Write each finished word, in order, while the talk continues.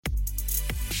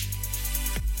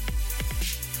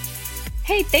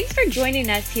Hey, thanks for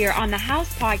joining us here on the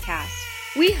House Podcast.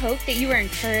 We hope that you are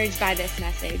encouraged by this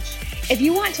message. If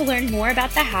you want to learn more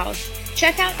about the House,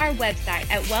 check out our website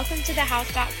at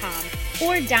welcometothehouse.com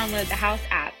or download the House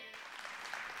app.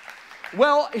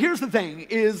 Well, here's the thing,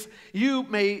 is you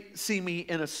may see me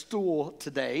in a stool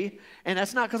today, and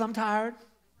that's not because I'm tired.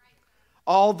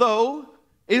 Although,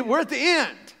 we're at the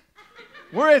end.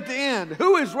 We're at the end.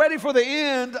 Who is ready for the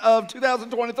end of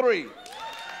 2023?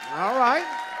 All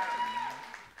right.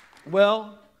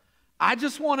 Well, I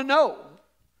just want to know,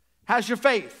 how's your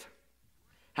faith?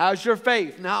 How's your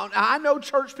faith? Now, I know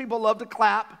church people love to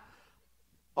clap.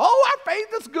 Oh, our faith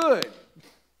is good.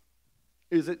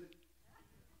 Is it?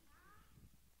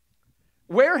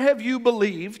 Where have you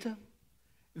believed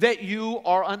that you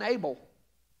are unable?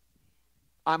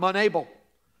 I'm unable.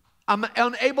 I'm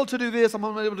unable to do this. I'm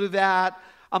unable to do that.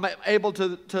 I'm unable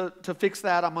to fix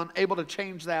that. I'm unable to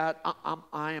change that.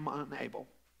 I am unable.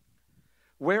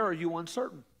 Where are you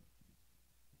uncertain?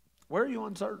 Where are you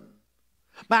uncertain?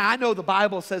 Man, I know the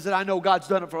Bible says that. I know God's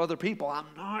done it for other people. I'm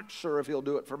not sure if He'll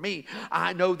do it for me.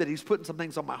 I know that He's putting some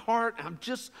things on my heart. I'm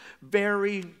just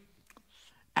very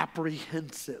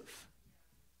apprehensive.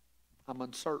 I'm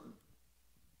uncertain.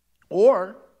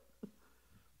 Or,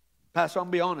 Pastor, I'm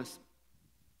going to be honest,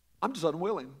 I'm just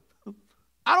unwilling.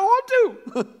 I don't want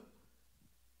to.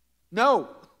 No.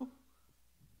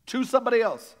 Choose somebody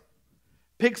else.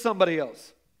 Pick somebody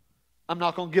else. I'm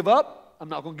not going to give up. I'm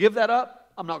not going to give that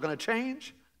up. I'm not going to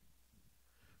change.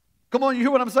 Come on, you hear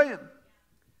what I'm saying?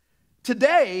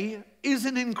 Today is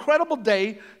an incredible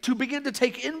day to begin to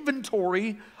take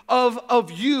inventory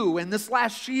of you in this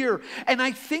last year. And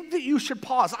I think that you should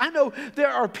pause. I know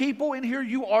there are people in here,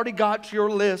 you already got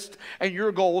your list and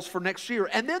your goals for next year.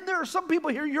 And then there are some people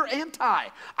here, you're anti.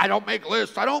 I don't make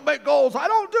lists. I don't make goals. I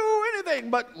don't do anything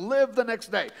but live the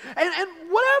next day. And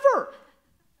whatever.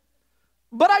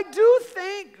 But I do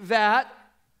think that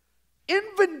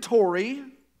inventory,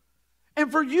 and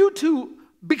for you to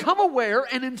become aware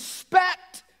and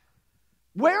inspect,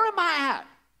 where am I at?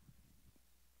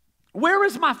 Where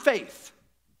is my faith?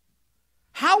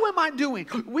 How am I doing?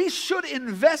 We should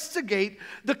investigate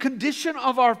the condition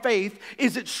of our faith.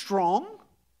 Is it strong?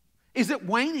 Is it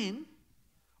waning?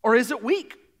 Or is it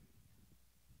weak?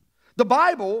 The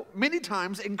Bible many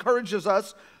times encourages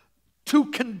us to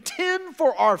contend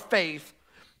for our faith.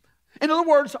 In other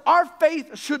words, our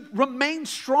faith should remain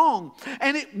strong,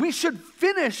 and we should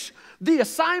finish the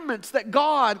assignments that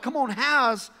God,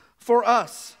 has for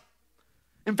us.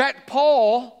 In fact,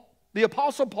 Paul, the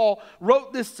Apostle Paul,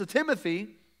 wrote this to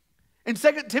Timothy. In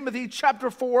 2 Timothy chapter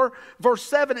 4, verse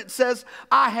 7, it says,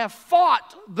 I have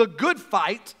fought the good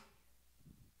fight.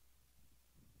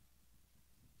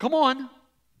 Come on.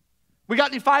 We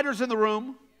got any fighters in the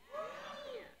room?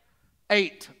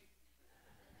 8.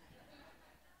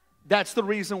 That's the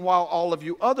reason why all of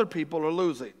you other people are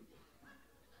losing.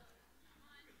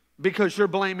 Because you're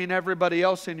blaming everybody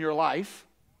else in your life.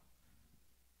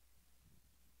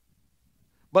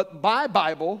 But my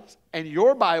Bible and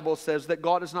your Bible says that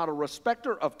God is not a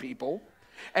respecter of people.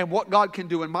 And what God can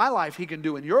do in my life, He can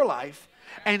do in your life.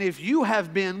 And if you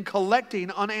have been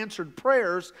collecting unanswered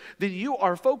prayers, then you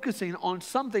are focusing on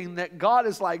something that God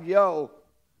is like, yo,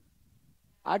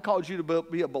 I called you to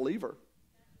be a believer.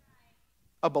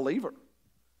 A believer.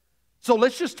 So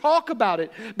let's just talk about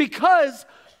it, because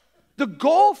the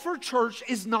goal for church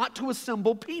is not to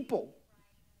assemble people.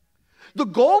 The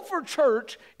goal for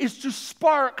church is to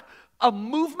spark a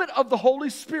movement of the Holy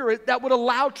Spirit that would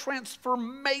allow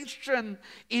transformation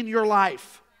in your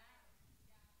life.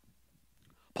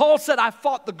 Paul said, I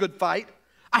fought the good fight.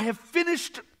 I have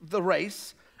finished the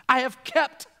race. I have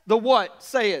kept the what?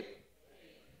 Say it.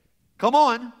 Come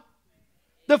on.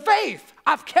 The faith.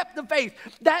 I've kept the faith.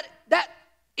 That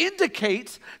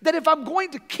indicates that if I'm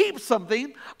going to keep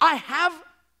something, I have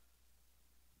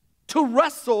to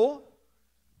wrestle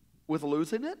with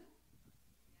losing it,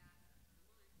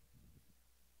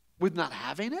 with not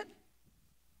having it.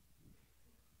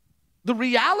 The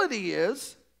reality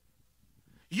is,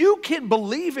 you can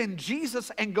believe in Jesus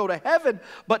and go to heaven,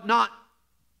 but not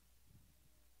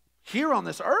here on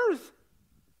this earth.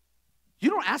 You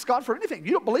don't ask God for anything.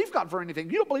 You don't believe God for anything.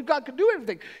 You don't believe God can do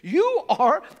anything. You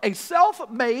are a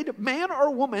self-made man or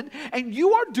woman, and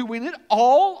you are doing it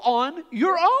all on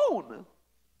your own.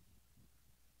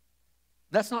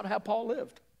 That's not how Paul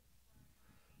lived.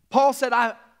 Paul said,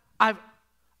 I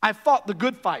fought the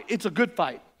good fight. It's a good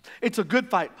fight. It's a good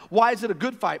fight. Why is it a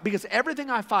good fight? Because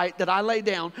everything I fight that I lay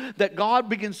down, that God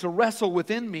begins to wrestle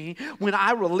within me, when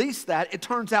I release that, it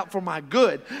turns out for my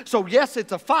good. So yes,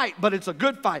 it's a fight, but it's a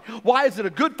good fight. Why is it a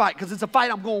good fight? Because it's a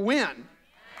fight I'm going to win.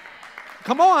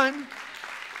 Come on.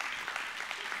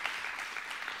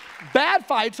 Bad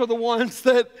fights are the ones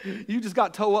that you just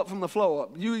got toe up from the flow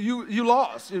up. You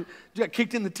lost. You got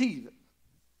kicked in the teeth.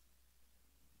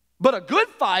 But a good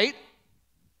fight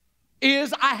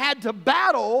is I had to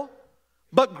battle,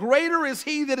 but greater is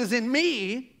he that is in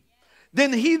me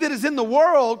than he that is in the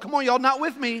world. Come on, y'all, not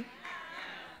with me.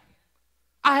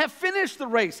 I have finished the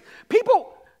race.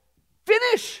 People,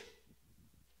 finish.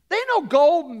 There ain't no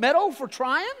gold medal for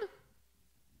trying.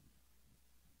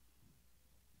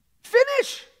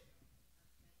 Finish.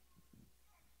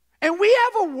 And we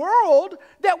have a world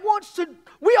that wants to,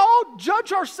 we all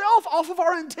judge ourselves off of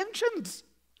our intentions.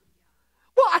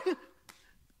 Well,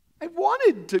 I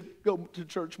wanted to go to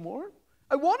church more.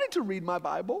 I wanted to read my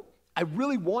Bible. I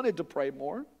really wanted to pray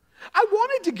more. I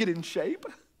wanted to get in shape.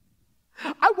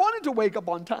 I wanted to wake up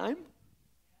on time.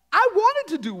 I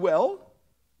wanted to do well.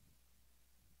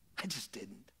 I just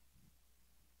didn't.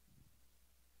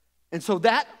 And so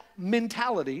that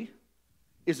mentality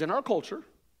is in our culture,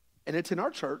 and it's in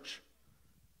our church.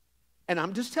 And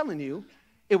I'm just telling you,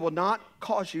 it will not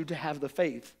cause you to have the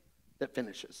faith that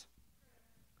finishes.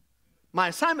 My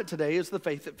assignment today is the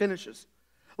faith that finishes.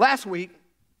 Last week,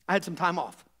 I had some time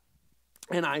off,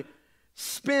 and I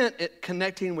spent it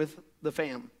connecting with the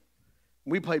fam.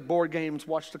 We played board games,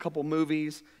 watched a couple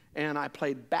movies, and I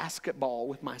played basketball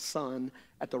with my son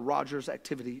at the Rogers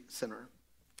Activity Center.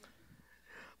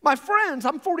 My friends,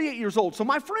 I'm 48 years old, so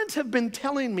my friends have been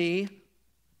telling me,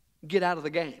 get out of the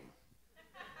game.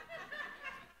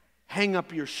 Hang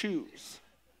up your shoes.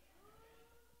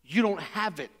 You don't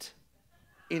have it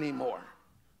anymore.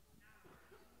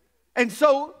 And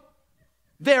so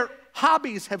their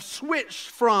hobbies have switched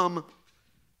from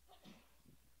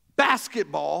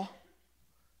basketball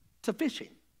to fishing.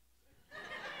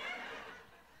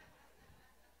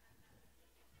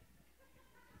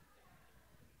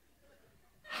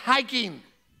 Hiking,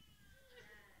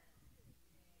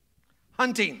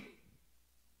 hunting,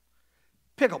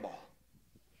 pickleball.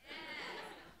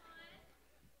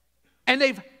 And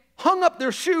they've hung up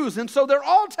their shoes, and so they're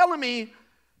all telling me,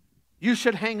 you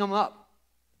should hang them up.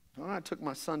 Well, I took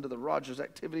my son to the Rogers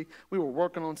Activity. We were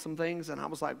working on some things, and I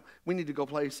was like, we need to go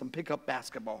play some pickup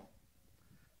basketball.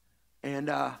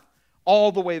 And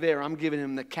all the way there, I'm giving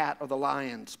him the cat or the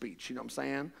lion speech, you know what I'm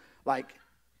saying? Like,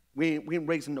 we ain't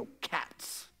raising no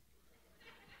cats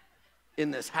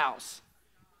in this house.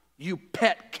 You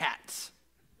pet cats.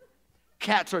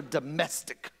 Cats are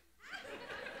domestic.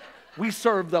 We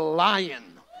serve the lion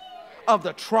of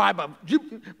the tribe of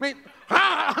you.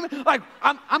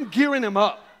 I'm gearing him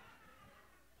up.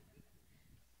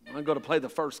 I'm gonna go to play the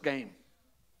first game,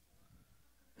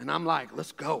 and I'm like,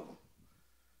 let's go.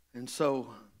 And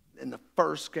so, in the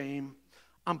first game,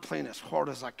 I'm playing as hard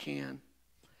as I can,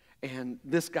 and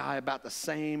this guy about the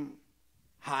same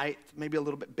height, maybe a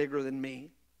little bit bigger than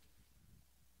me,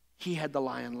 he had the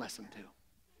lion lesson too.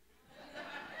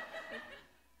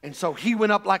 And so he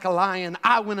went up like a lion,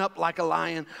 I went up like a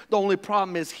lion. The only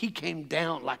problem is he came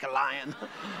down like a lion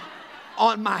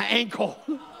on my ankle.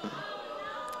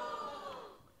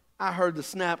 I heard the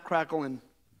snap, crackle, and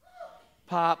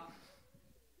pop.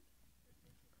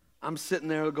 I'm sitting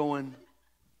there going,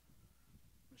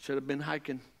 should have been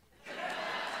hiking.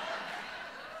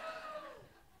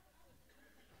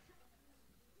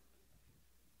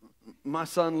 My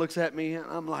son looks at me, and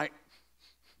I'm like,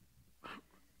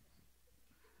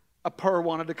 a purr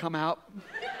wanted to come out.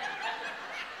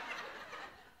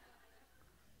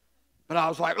 But I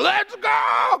was like, let's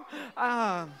go!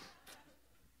 I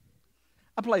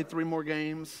played 3 more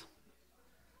games.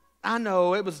 I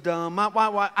know, it was dumb.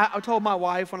 I told my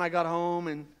wife when I got home,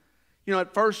 and, you know,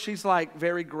 at first she's like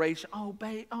very gracious. Oh,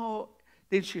 babe, oh.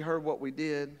 Then she heard what we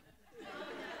did.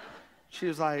 She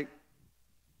was like,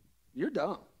 you're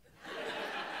dumb.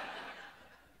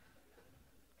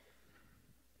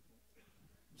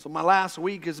 So my last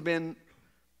week has been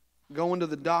going to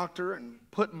the doctor and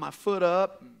putting my foot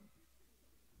up.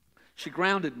 She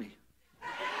grounded me.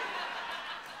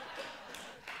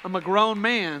 I'm a grown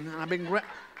man, and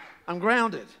I'm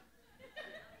grounded.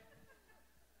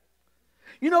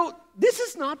 You know, this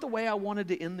is not the way I wanted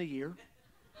to end the year.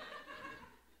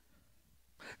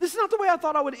 This is not the way I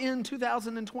thought I would end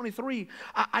 2023.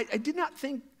 I did not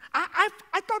think, I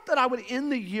thought that I would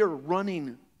end the year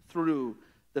running through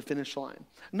the finish line.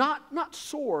 Not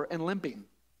sore and limping.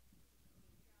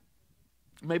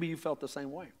 Maybe you felt the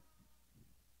same way.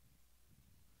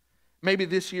 Maybe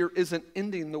this year isn't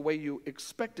ending the way you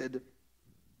expected.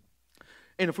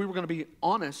 And if we were going to be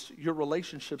honest, your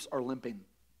relationships are limping.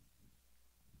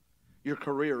 Your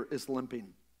career is limping.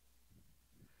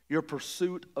 Your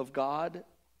pursuit of God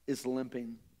is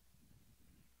limping.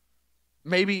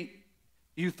 Maybe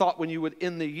You thought when you would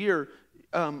end the year,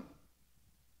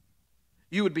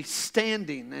 you would be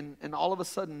standing, and all of a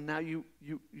sudden now you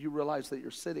realize that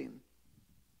you're sitting.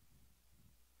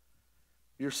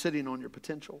 You're sitting on your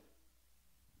potential.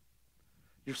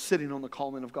 You're sitting on the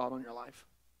calling of God on your life.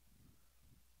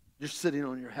 You're sitting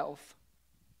on your health.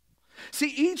 See,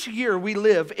 each year we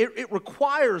live, it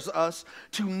requires us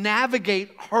to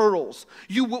navigate hurdles.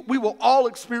 We will all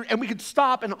experience, and we could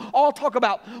stop and all talk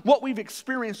about what we've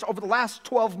experienced over the last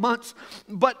 12 months.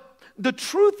 But the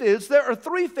truth is, there are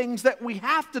 3 things that we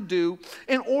have to do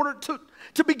in order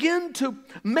to begin to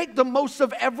make the most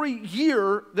of every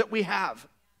year that we have.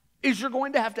 You're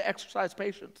going to have to exercise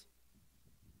patience.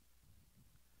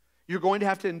 You're going to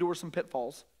have to endure some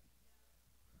pitfalls.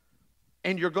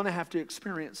 And you're going to have to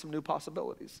experience some new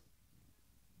possibilities.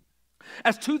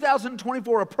 As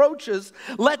 2024 approaches,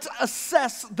 let's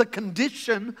assess the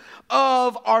condition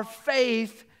of our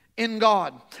faith in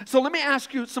God. So let me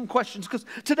ask you some questions, because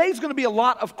today's going to be a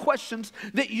lot of questions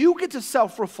that you get to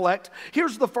self-reflect.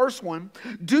 Here's the first one.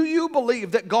 Do you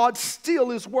believe that God still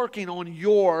is working on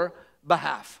your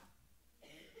behalf?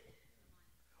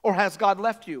 Or has God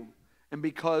left you? And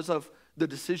because of the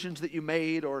decisions that you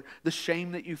made or the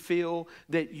shame that you feel,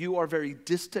 that you are very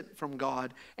distant from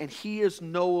God and He is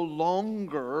no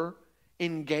longer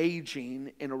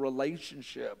engaging in a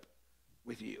relationship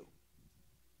with you?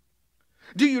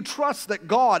 Do you trust that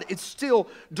God is still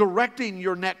directing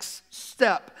your next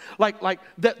step? Like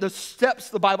that the steps,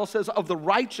 the Bible says, of the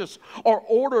righteous are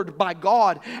ordered by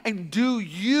God. And do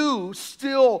you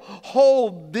still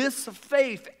hold this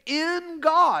faith in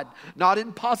God? Not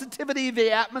in positivity,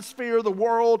 the atmosphere, the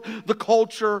world, the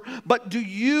culture. But do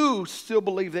you still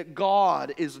believe that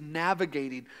God is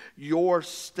navigating your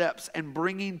steps and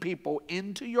bringing people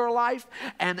into your life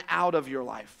and out of your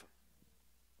life?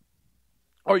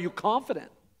 Are you confident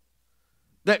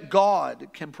that God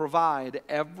can provide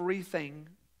everything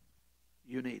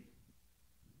you need?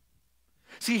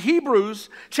 See, Hebrews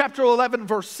chapter 11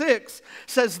 verse 6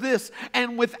 says this,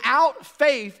 and without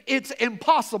faith it's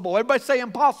impossible. Everybody say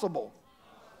impossible.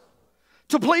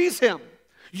 To please Him.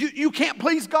 You can't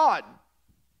please God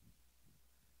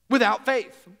without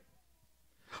faith.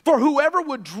 For whoever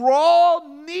would draw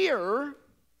near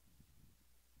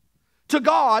to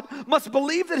God must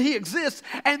believe that He exists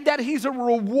and that He's a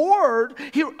rewarder,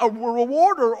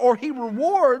 or He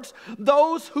rewards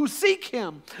those who seek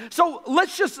Him. So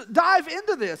let's just dive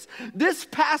into this. This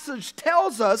passage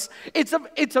tells us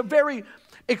it's a very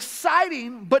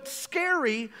exciting but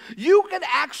scary. You can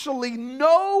actually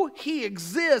know He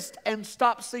exists and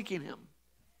stop seeking Him.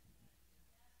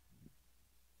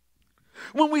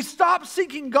 When we stop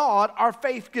seeking God, our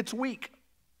faith gets weak.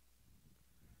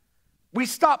 We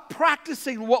stop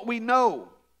practicing what we know.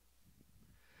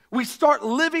 We start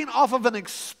living off of an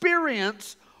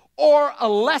experience or a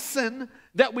lesson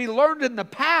that we learned in the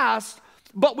past,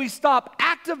 but we stop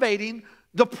activating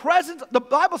the present. The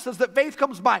Bible says that faith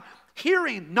comes by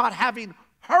hearing, not having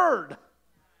heard.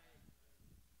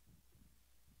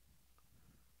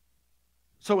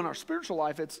 So in our spiritual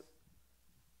life, it's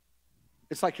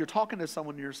like you're talking to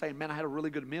someone and you're saying, man, I had a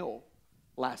really good meal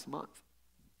last month.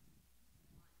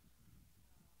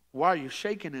 Why are you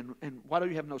shaking and why do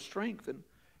you have no strength?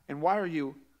 And why are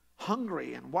you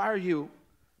hungry? And why are you...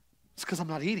 It's because I'm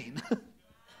not eating.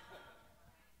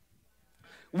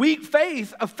 Weak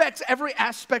faith affects every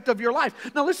aspect of your life.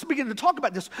 Now let's begin to talk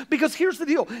about this, because here's the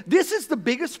deal. This is the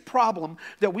biggest problem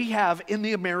that we have in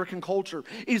the American culture,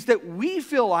 is that we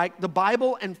feel like the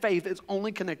Bible and faith is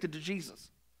only connected to Jesus.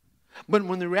 But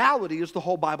when the reality is the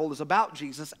whole Bible is about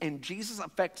Jesus, and Jesus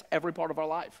affects every part of our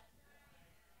life.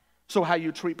 So how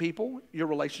you treat people, your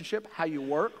relationship, how you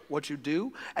work, what you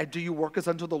do, and do you work as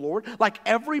unto the Lord? Like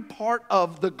every part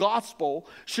of the gospel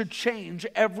should change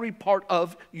every part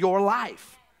of your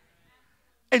life.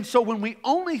 And so when we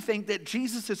only think that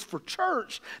Jesus is for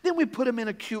church, then we put Him in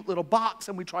a cute little box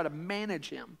and we try to manage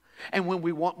Him. And when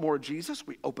we want more of Jesus,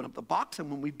 we open up the box,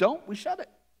 and when we don't, we shut it.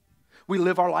 We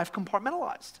live our life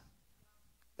compartmentalized.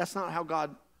 That's not how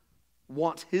God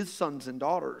wants His sons and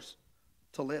daughters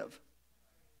to live.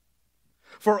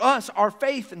 For us, our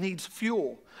faith needs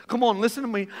fuel. Come on, listen to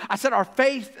me. I said our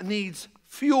faith needs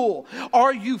fuel.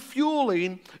 Are you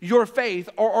fueling your faith,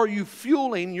 or are you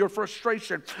fueling your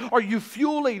frustration? Are you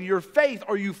fueling your faith?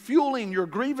 Are you fueling your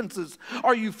grievances?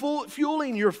 Are you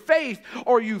fueling your faith?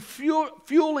 Or are you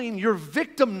fueling your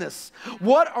victimness?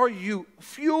 What are you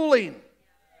fueling?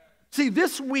 See,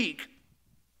 this week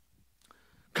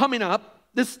coming up,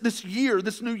 this year,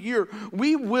 this new year,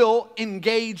 we will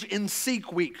engage in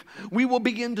Seek Week. We will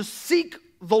begin to seek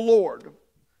the Lord.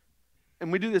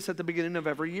 And we do this at the beginning of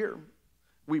every year.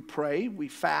 We pray, we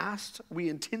fast, we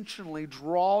intentionally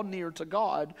draw near to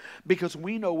God because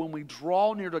we know when we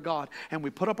draw near to God and we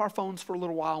put up our phones for a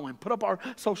little while and put up our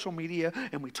social media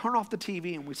and we turn off the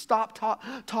TV and we stop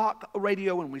talk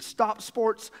radio and we stop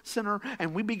Sports Center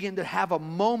and we begin to have a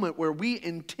moment where we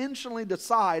intentionally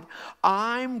decide,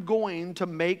 I'm going to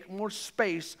make more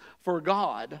space for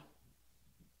God,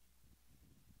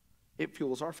 it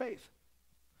fuels our faith.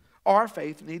 Our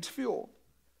faith needs fuel.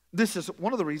 This is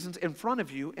one of the reasons in front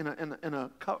of you, in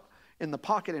the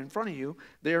pocket in front of you,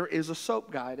 there is a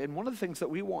soap guide. And one of the things that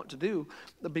we want to do,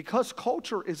 because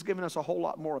culture is giving us a whole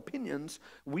lot more opinions,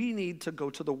 we need to go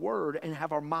to the Word and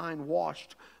have our mind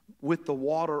washed with the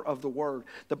water of the Word.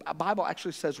 The Bible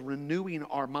actually says renewing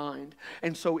our mind.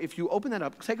 And so if you open that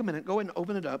up, take a minute, go ahead and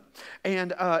open it up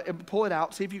and pull it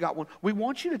out, see if you got one. We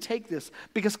want you to take this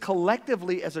because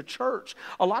collectively as a church,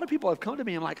 a lot of people have come to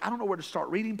me and like, I don't know where to start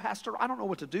reading, Pastor. I don't know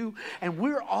what to do. And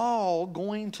we're all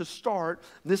going to start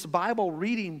this Bible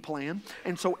reading plan.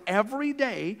 And so every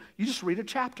day you just read a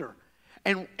chapter.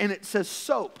 And it says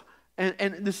SOAP.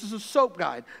 And this is a SOAP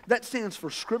guide. That stands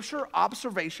for Scripture,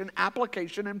 Observation,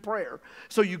 Application, and Prayer.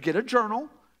 So you get a journal,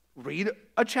 read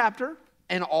a chapter,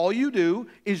 and all you do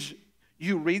is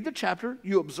you read the chapter,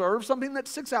 you observe something that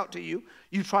sticks out to you,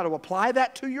 you try to apply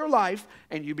that to your life,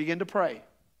 and you begin to pray.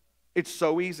 It's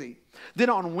so easy.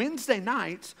 Then on Wednesday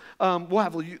nights, we'll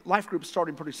have life groups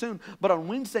starting pretty soon, but on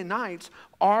Wednesday nights,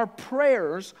 our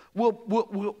prayers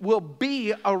will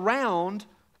be around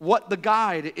what the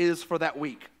guide is for that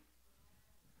week.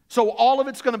 So all of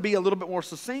it's going to be a little bit more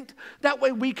succinct. That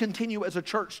way we continue as a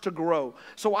church to grow.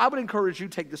 So I would encourage you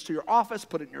to take this to your office,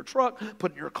 put it in your truck,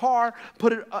 put it in your car,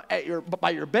 put it by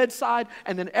your bedside,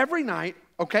 and then every night,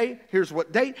 okay, here's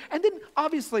what date. And then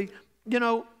obviously, you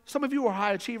know, some of you are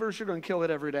high achievers. You're going to kill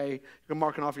it every day. You're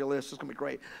marking off your list. It's going to be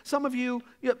great. Some of you,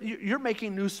 you're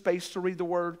making new space to read the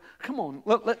Word. Come on,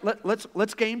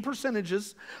 let's gain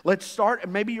percentages. Let's start,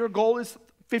 and maybe your goal is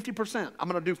 50%. I'm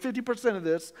going to do 50% of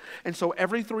this. And so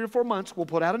every 3 or 4 months, we'll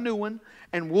put out a new one,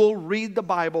 and we'll read the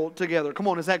Bible together. Come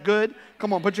on, is that good?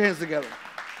 Come on, put your hands together.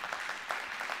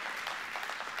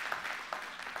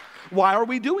 Why are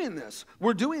we doing this?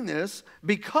 We're doing this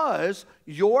because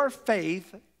your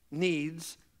faith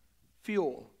needs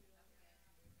fuel.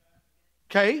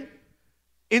 Okay?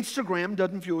 Instagram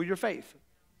doesn't fuel your faith.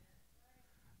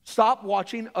 Stop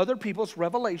watching other people's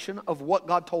revelation of what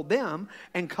God told them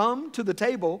and come to the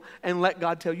table and let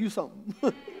God tell you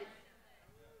something.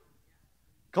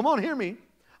 Come on, hear me.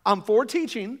 I'm for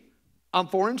teaching. I'm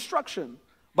for instruction.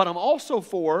 But I'm also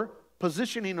for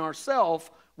positioning ourselves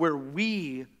where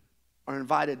we are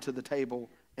invited to the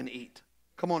table and eat.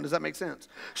 Come on, does that make sense?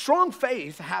 Strong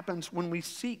faith happens when we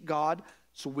seek God's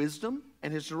wisdom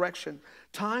and His direction.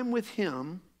 Time with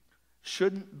Him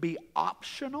shouldn't be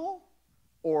optional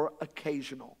or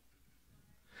occasional.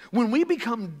 When we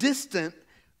become distant,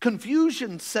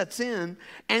 confusion sets in,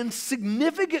 and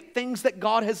significant things that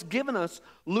God has given us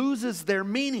loses their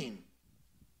meaning.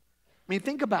 I mean,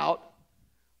 think about,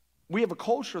 we have a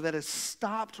culture that has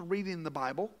stopped reading the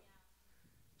Bible,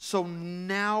 so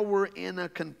now we're in a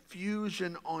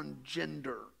confusion on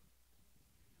gender.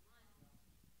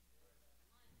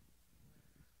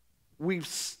 We've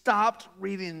stopped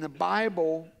reading the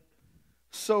Bible,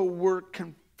 so we're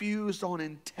confused on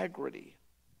integrity.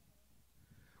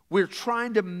 We're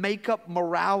trying to make up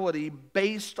morality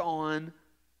based on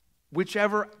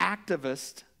whichever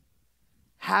activist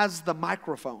has the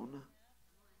microphone.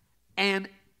 And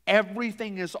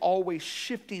everything is always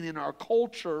shifting in our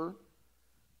culture.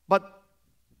 But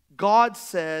God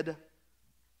said,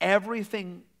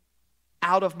 everything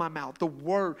out of my mouth, the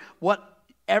word,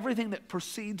 everything that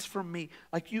proceeds from me,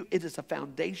 it is a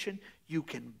foundation. You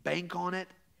can bank on it.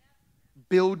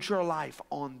 Build your life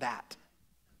on that.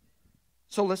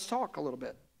 So let's talk a little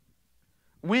bit.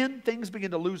 When things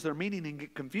begin to lose their meaning and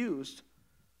get confused,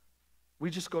 we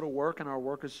just go to work and our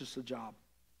work is just a job.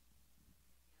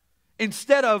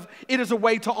 Instead of, it is a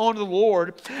way to honor the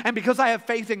Lord. And because I have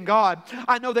faith in God,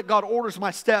 I know that God orders my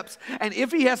steps. And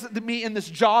if He has me in this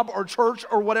job or church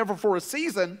or whatever for a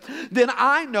season, then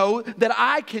I know that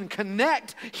I can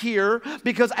connect here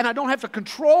and I don't have to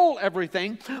control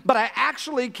everything, but I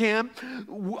actually can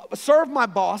serve my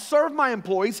boss, serve my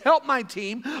employees, help my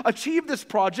team, achieve this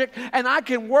project, and I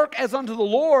can work as unto the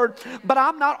Lord, but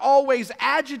I'm not always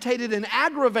agitated and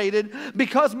aggravated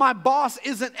because my boss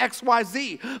isn't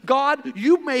XYZ. God God,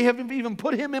 you may have even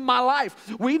put him in my life.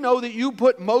 We know that you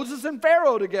put Moses and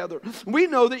Pharaoh together. We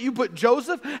know that you put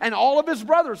Joseph and all of his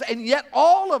brothers. And yet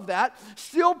all of that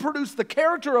still produced the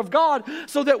character of God,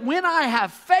 so that when I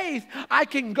have faith, I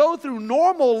can go through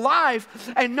normal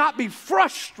life and not be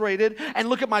frustrated and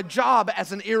look at my job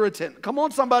as an irritant. Come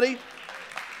on, somebody.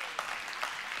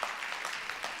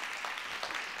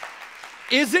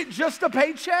 Is it just a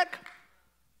paycheck?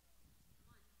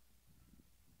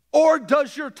 Or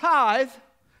does your tithe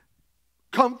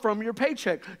come from your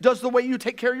paycheck? Does the way you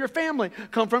take care of your family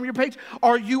come from your paycheck?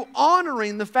 Are you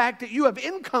honoring the fact that you have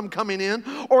income coming in,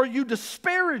 or are you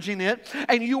disparaging it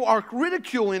and you are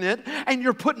ridiculing it and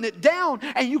you're putting it down,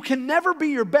 and you can never be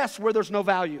your best where there's no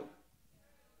value?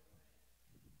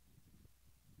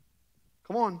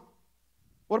 Come on.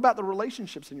 What about the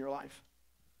relationships in your life?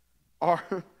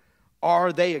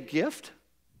 Are they a gift,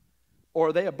 or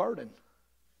are they a burden?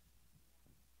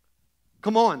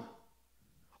 Come on.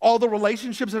 All the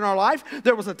relationships in our life,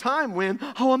 there was a time when,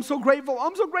 oh, I'm so grateful, I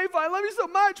love you so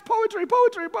much, poetry. You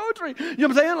know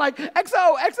what I'm saying? Like,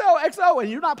 XO, and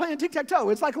you're not playing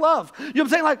tic-tac-toe. It's like love. You know what I'm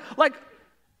saying? Like,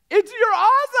 you're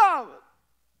awesome.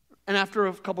 And after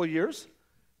a couple of years,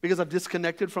 because I've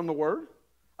disconnected from the Word,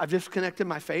 I've disconnected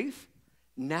my faith,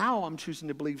 now I'm choosing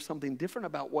to believe something different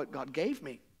about what God gave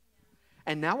me.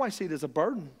 And now I see it as a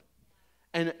burden.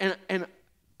 And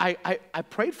I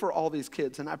prayed for all these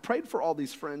kids, and I prayed for all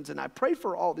these friends, and I prayed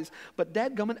for all these, but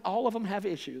dadgummit, all of them have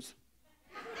issues.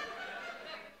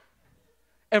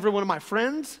 Every one of my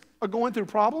friends are going through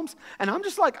problems, and I'm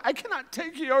just like, I cannot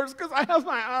take yours because I have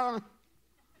my own.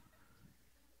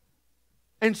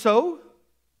 And so,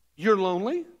 you're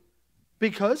lonely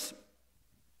because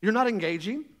you're not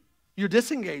engaging, you're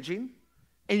disengaging,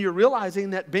 and you're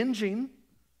realizing that binging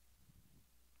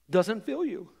doesn't fill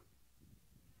you.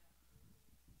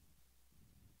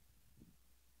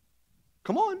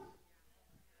 Come on.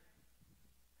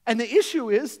 And the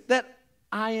issue is that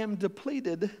I am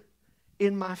depleted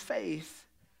in my faith.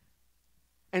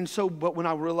 And so, but when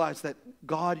I realize that,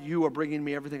 God, you are bringing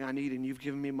me everything I need, and you've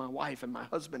given me my wife and my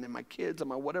husband and my kids and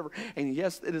my whatever. And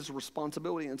yes, it is a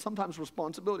responsibility. And sometimes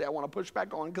responsibility I want to push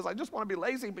back on because I just want to be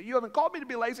lazy. But you haven't called me to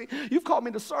be lazy. You've called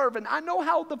me to serve. And I know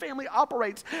how the family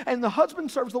operates. And the husband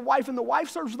serves the wife, and the wife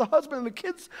serves the husband, and the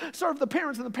kids serve the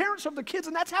parents, and the parents serve the kids.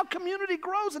 And that's how community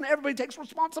grows, and everybody takes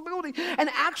responsibility. And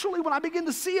actually, when I begin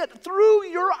to see it through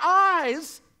your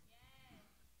eyes,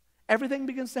 everything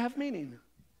begins to have meaning.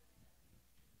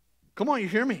 Come on, you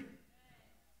hear me?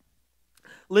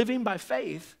 Living by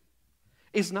faith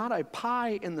is not a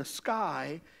pie in the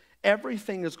sky,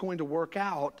 everything is going to work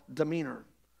out demeanor.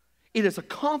 It is a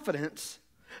confidence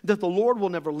that the Lord will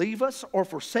never leave us or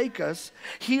forsake us.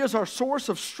 He is our source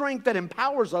of strength that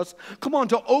empowers us, come on,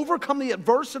 to overcome the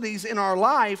adversities in our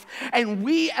life. And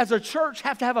we as a church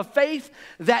have to have a faith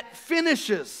that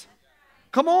finishes.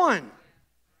 Come on.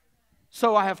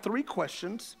 So I have 3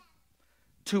 questions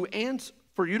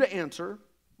for you to answer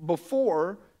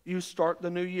before you start the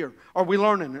new year. Are we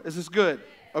learning? Is this good?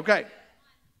 Okay.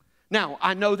 Now,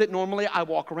 I know that normally I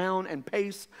walk around and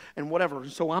pace and whatever,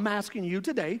 so I'm asking you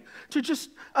today to just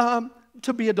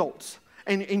to be adults.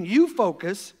 And you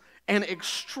focus and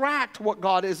extract what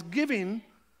God is giving,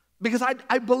 because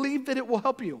I believe that it will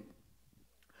help you.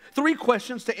 3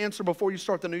 questions to answer before you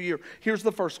start the new year. Here's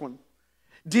the first one.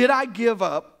 Did I give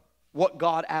up what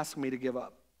God asked me to give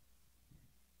up?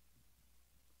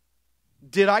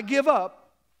 Did I give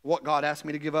up what God asked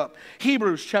me to give up?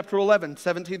 Hebrews chapter 11,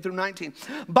 17 through 19.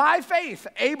 By faith,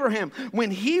 Abraham,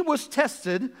 when he was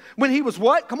tested, when he was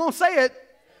what? Come on, say it.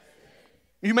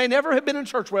 You may never have been in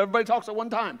church where everybody talks at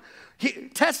one time. He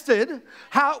tested,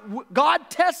 how God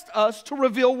tests us to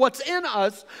reveal what's in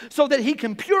us so that he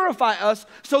can purify us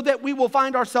so that we will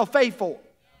find ourselves faithful.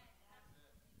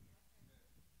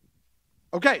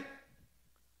 Okay.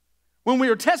 When we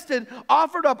were tested,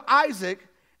 offered up Isaac,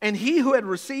 and he who had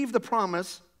received the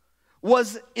promise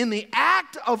was in the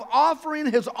act of offering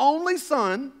his only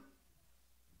son,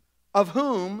 of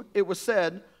whom it was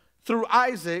said, through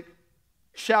Isaac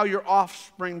shall your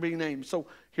offspring be named. So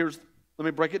let me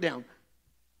break it down.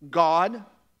 God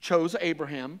chose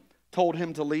Abraham, told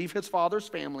him to leave his father's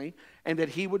family, and that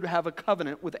he would have a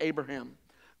covenant with Abraham.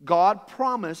 God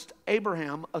promised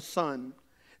Abraham a son.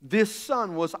 This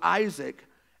son was Isaac.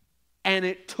 And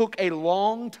it took a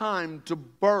long time to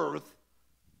birth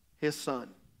his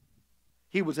son.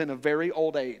 He was in a very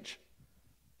old age.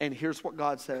 And here's what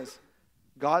God says.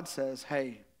 God says,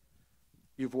 hey,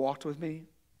 you've walked with me,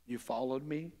 you've followed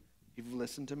me, you've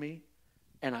listened to me,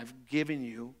 and I've given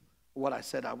you what I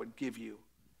said I would give you.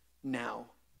 Now,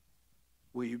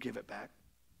 will you give it back?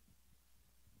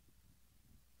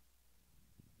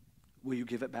 Will you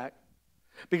give it back?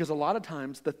 Because a lot of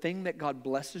times the thing that God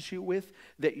blesses you with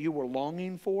that you were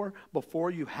longing for before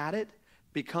you had it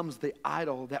becomes the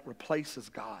idol that replaces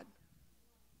God.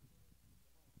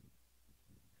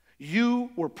 You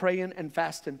were praying and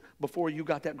fasting before you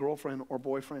got that girlfriend or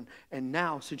boyfriend. And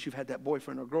now, since you've had that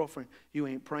boyfriend or girlfriend, you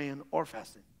ain't praying or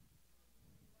fasting.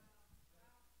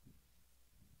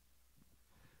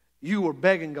 You were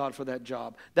begging God for that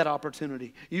job, that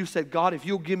opportunity. You said, God, if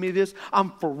you'll give me this, I'm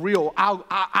for real.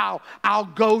 I'll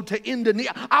go to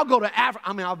Indonesia. I'll go to Africa.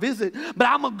 I mean, I'll visit, but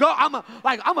I'm going to go. I'm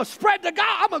going to spread the God.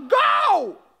 I'm going to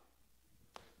go.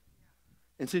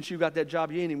 And since you got that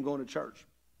job, you ain't even going to church.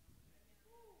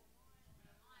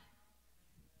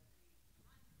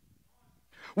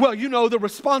 Well, you know, the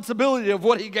responsibility of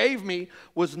what he gave me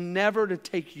was never to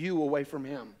take you away from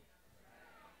him.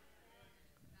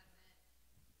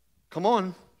 Come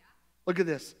on. Look at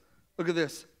this. Look at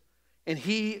this. And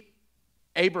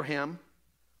Abraham,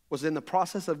 was in the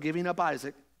process of giving up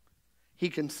Isaac. He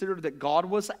considered that God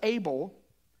was able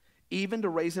even to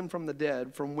raise him from the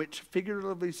dead, from which,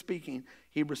 figuratively speaking,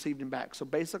 he received him back. So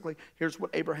basically, here's what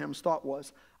Abraham's thought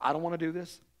was. I don't want to do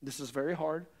this. This is very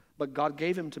hard. But God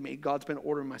gave him to me. God's been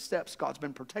ordering my steps. God's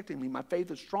been protecting me. My faith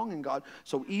is strong in God.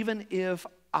 So even if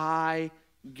I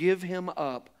give him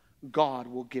up, God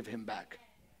will give him back.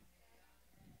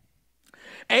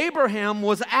 Abraham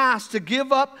was asked to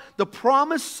give up the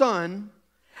promised son,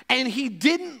 and he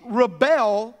didn't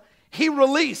rebel. He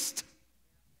released.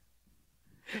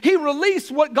 He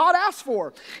released what God asked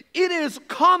for. It is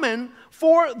common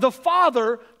for the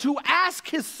father to ask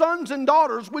his sons and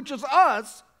daughters, which is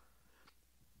us,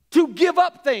 to give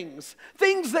up things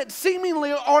that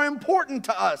seemingly are important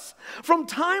to us. From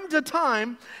time to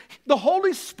time, the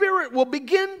Holy Spirit will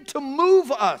begin to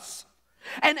move us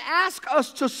and ask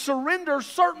us to surrender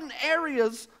certain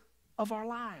areas of our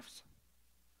lives.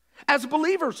 As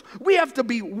believers, we have to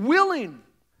be willing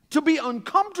to be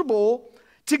uncomfortable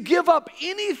to give up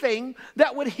anything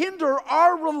that would hinder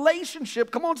our relationship,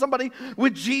 come on somebody,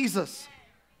 with Jesus.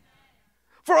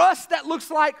 For us, that looks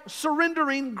like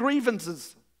surrendering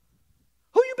grievances.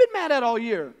 Who you been mad at all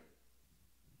year?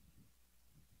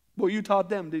 Boy, you taught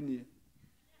them, didn't you?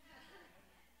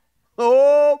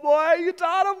 Oh, boy, you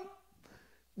taught them.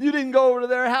 You didn't go over to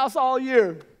their house all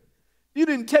year. You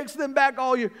didn't text them back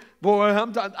all year. Boy,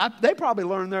 they probably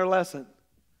learned their lesson.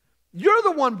 You're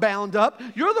the one bound up.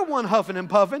 You're the one huffing and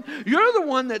puffing. You're the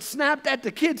one that snapped at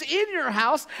the kids in your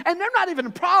house, and they're not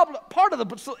even part of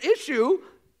the issue.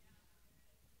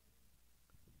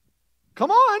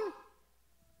 Come on.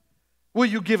 Will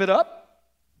you give it up?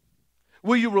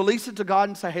 Will you release it to God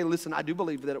and say, hey, listen, I do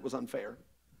believe that it was unfair.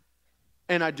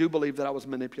 And I do believe that I was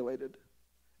manipulated.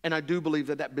 And I do believe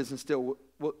that that business still,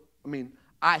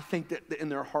 I think that in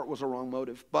their heart was a wrong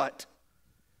motive. But,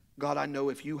 God, I know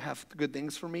if you have good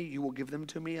things for me, you will give them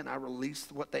to me, and I release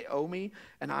what they owe me,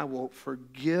 and I will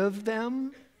forgive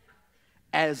them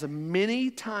as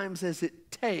many times as it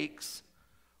takes,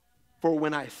 for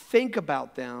when I think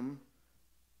about them,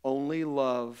 only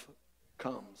love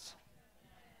comes.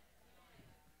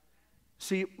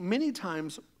 See, many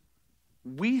times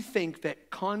we think that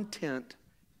content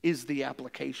is the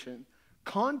application.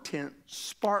 Content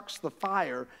sparks the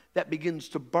fire that begins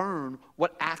to burn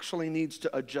what actually needs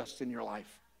to adjust in your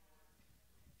life.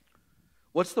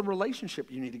 What's the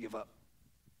relationship you need to give up?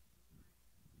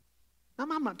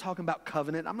 I'm not talking about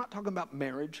covenant. I'm not talking about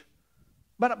marriage.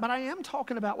 But I am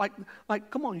talking about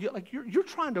like come on, you're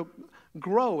trying to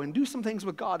grow and do some things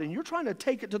with God, and you're trying to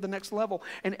take it to the next level.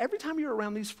 And every time you're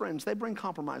around these friends, they bring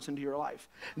compromise into your life.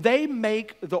 They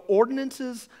make the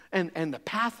ordinances and the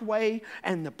pathway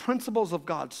and the principles of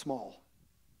God small.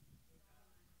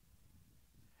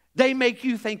 They make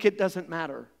you think it doesn't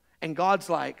matter. And God's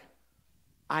like,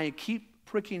 I keep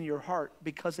pricking your heart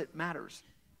because it matters.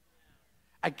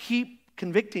 I keep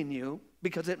convicting you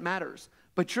because it matters.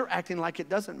 But you're acting like it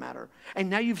doesn't matter. And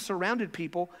now you've surrounded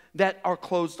people that are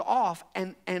closed off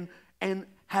and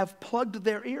have plugged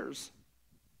their ears.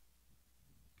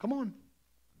 Come on.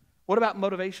 What about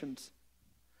motivations?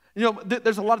 You know,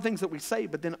 there's a lot of things that we say,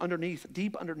 but then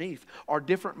deep underneath, are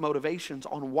different motivations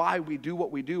on why we do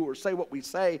what we do, or say what we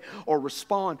say, or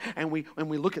respond. And we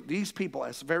look at these people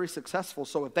as very successful.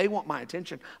 So if they want my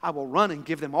attention, I will run and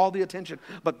give them all the attention.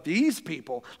 But these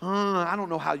people, I don't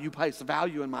know how you place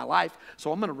value in my life,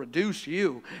 so I'm going to reduce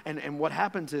you. And what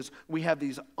happens is we have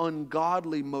these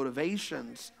ungodly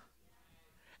motivations.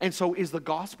 And so is the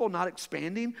gospel not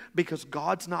expanding because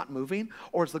God's not moving?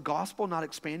 Or is the gospel not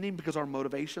expanding because our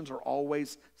motivations are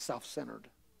always self-centered?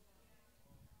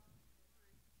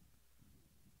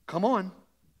 Come on.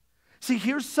 See,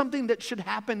 here's something that should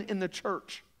happen in the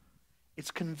church. It's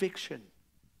conviction.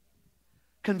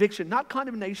 Conviction, not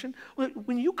condemnation.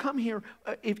 When you come here,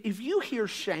 if you hear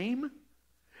shame,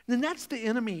 then that's the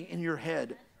enemy in your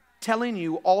head telling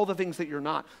you all the things that you're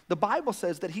not. The Bible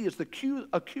says that he is the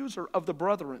accuser of the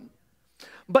brethren.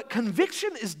 But conviction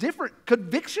is different.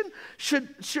 Conviction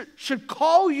should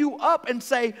call you up and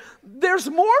say, there's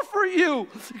more for you.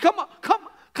 Come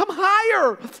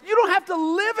higher. You don't have to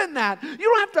live in that. You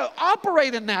don't have to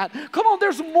operate in that. Come on,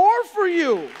 there's more for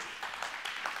you.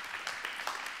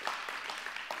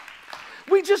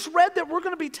 We just read that we're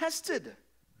going to be tested.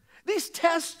 These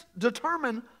tests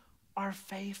determine our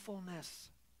faithfulness.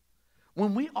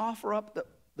 When we offer up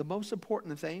the most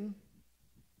important thing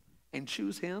and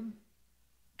choose him,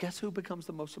 guess who becomes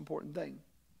the most important thing?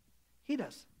 He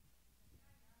does.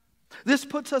 This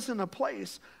puts us in a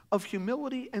place of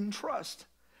humility and trust.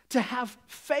 To have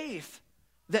faith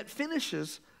that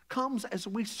finishes comes as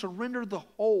we surrender the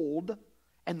hold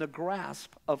and the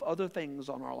grasp of other things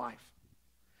on our life.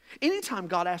 Anytime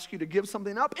God asks you to give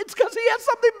something up, it's because he has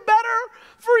something better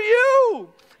for you.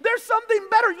 There's something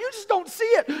better. You just don't see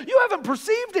it. You haven't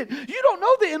perceived it. You don't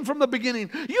know the end from the beginning.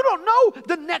 You don't know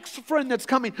the next friend that's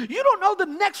coming. You don't know the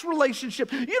next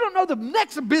relationship. You don't know the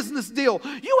next business deal.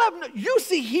 You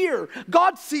see here.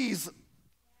 God sees.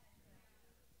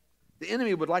 The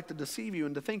enemy would like to deceive you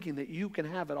into thinking that you can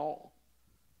have it all.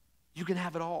 You can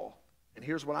have it all. And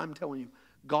here's what I'm telling you.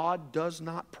 God does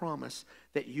not promise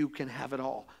that you can have it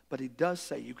all, but he does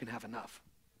say you can have enough.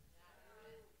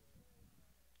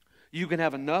 You can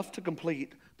have enough to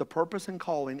complete the purpose and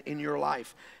calling in your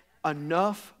life.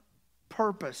 Enough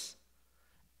purpose.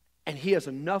 And he has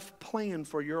enough plan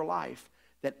for your life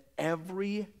that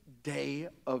every day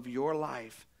of your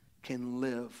life can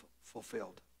live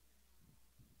fulfilled.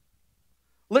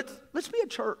 Let's be a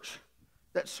church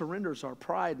that surrenders our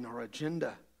pride and our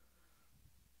agenda,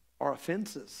 our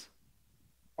offenses,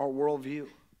 our worldview.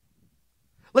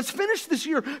 Let's finish this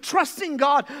year trusting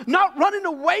God, not running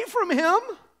away from him,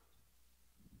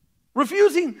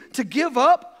 refusing to give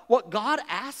up what God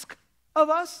asks of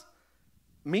us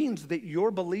means that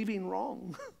you're believing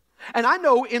wrong. And I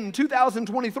know in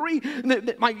 2023,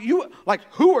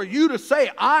 who are you to say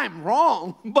I'm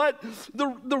wrong? But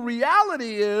the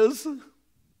reality is,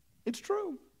 it's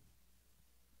true.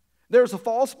 There's a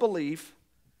false belief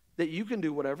that you can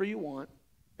do whatever you want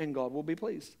and God will be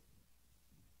pleased.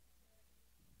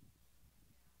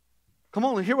 Come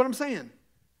on, hear what I'm saying.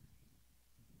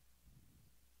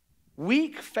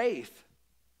 Weak faith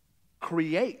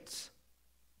creates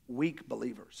weak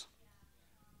believers.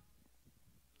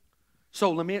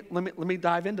 So let me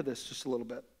dive into this just a little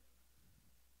bit.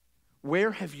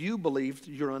 Where have you believed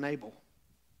you're unable?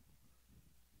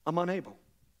 I'm unable.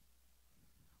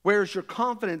 Where has your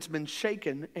confidence been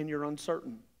shaken and you're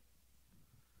uncertain?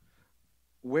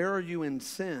 Where are you in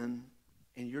sin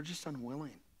and you're just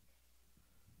unwilling?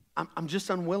 I'm just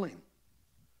unwilling.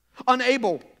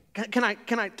 Unable. Can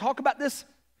I talk about this?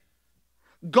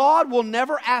 God will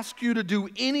never ask you to do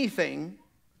anything,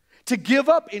 to give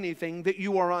up anything that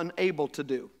you are unable to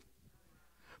do.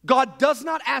 God does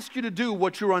not ask you to do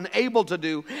what you're unable to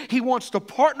do. He wants to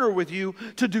partner with you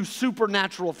to do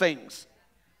supernatural things.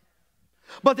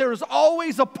 But there is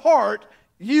always a part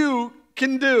you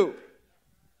can do.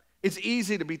 It's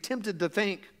easy to be tempted to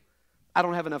think, I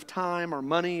don't have enough time or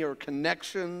money or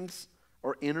connections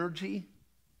or energy.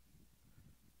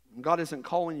 God isn't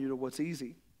calling you to what's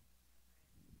easy.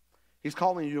 He's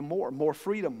calling you to more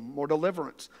freedom, more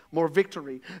deliverance, more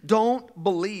victory. Don't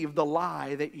believe the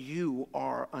lie that you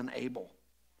are unable.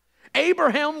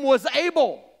 Abraham was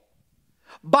able.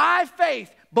 By faith,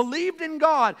 believed in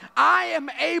God. I am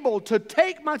able to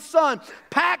take my son,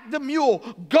 pack the mule,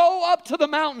 go up to the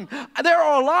mountain. There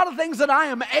are a lot of things that I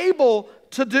am able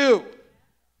to do.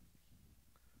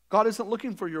 God isn't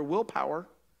looking for your willpower.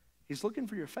 He's looking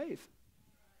for your faith.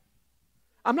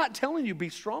 I'm not telling you be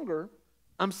stronger.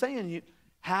 I'm saying you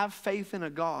have faith in a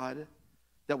God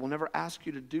that will never ask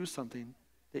you to do something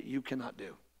that you cannot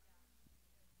do.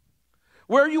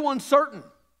 Where are you uncertain?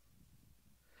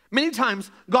 Many times,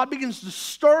 God begins to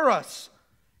stir us,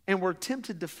 and we're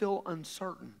tempted to feel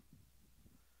uncertain.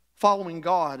 Following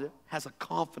God has a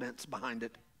confidence behind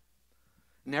it.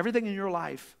 And everything in your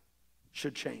life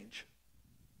should change.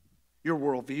 Your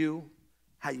worldview,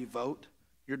 how you vote,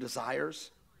 your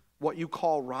desires, what you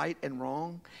call right and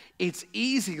wrong. It's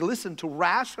easy, listen, to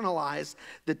rationalize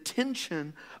the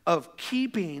tension of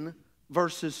keeping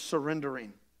versus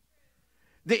surrendering.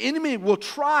 The enemy will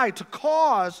try to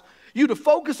cause you to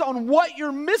focus on what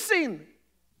you're missing.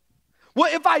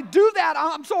 Well, if I do that,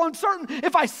 I'm so uncertain.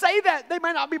 If I say that, they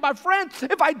may not be my friend.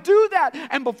 If I do that,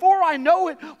 and before I know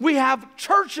it, we have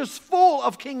churches full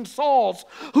of King Sauls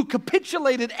who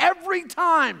capitulated every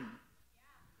time.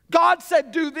 God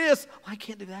said, do this. Well, I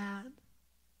can't do that.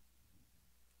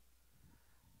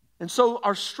 And so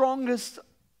our strongest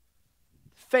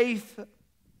faith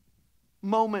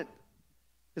moment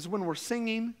is when we're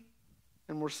singing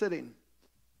and we're sitting.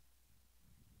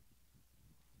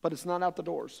 But it's not out the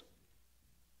doors.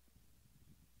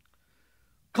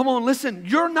 Come on, listen,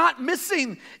 you're not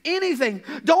missing anything.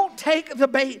 Don't take the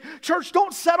bait. Church,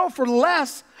 don't settle for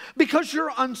less because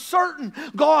you're uncertain.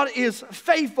 God is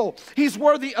faithful. He's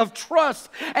worthy of trust.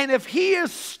 And if He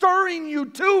is stirring you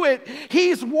to it,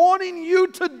 He's wanting you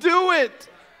to do it.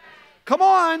 Come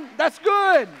on, that's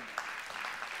good.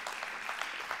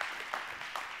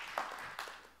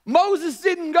 Moses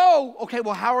didn't go, okay,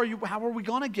 well, how are we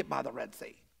going to get by the Red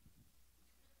Sea?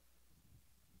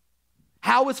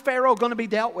 How is Pharaoh going to be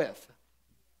dealt with?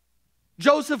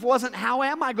 Joseph wasn't, how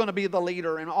am I going to be the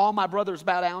leader and all my brothers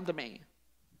bow down to me?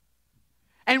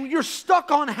 And you're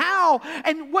stuck on how,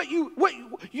 and what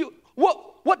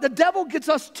the devil gets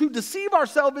us to deceive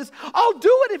ourselves is, I'll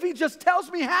do it if he just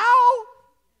tells me how.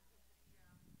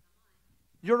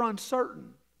 You're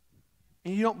uncertain.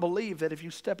 And you don't believe that if you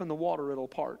step in the water, it'll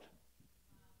part.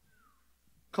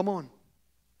 Come on.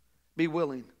 Be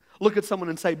willing. Look at someone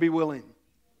and say, be willing.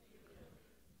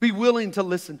 Be willing to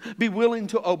listen. Be willing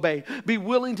to obey. Be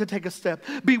willing to take a step.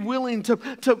 Be willing to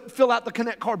fill out the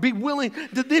Connect card. Be willing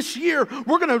to this year,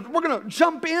 we're gonna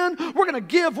jump in. We're going to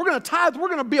give. We're going to tithe. We're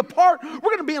going to be a part. We're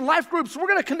going to be in life groups. We're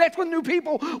going to connect with new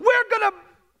people. We're going to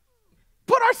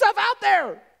put ourselves out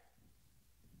there.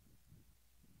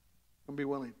 And be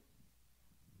willing.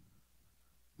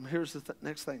 And here's the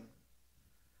next thing.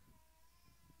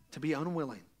 To be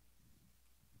unwilling.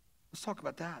 Let's talk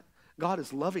about that. God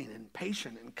is loving and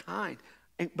patient and kind.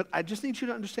 But I just need you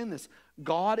to understand this.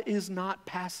 God is not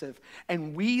passive.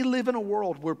 And we live in a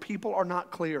world where people are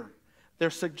not clear. They're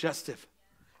suggestive.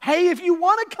 Hey, if you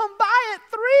want to come by at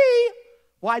 3,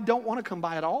 well, I don't want to come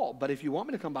by at all. But if you want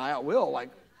me to come by, I will.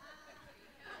 Like,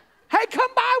 hey,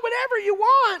 come by whenever you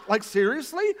want. Like,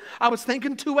 seriously? I was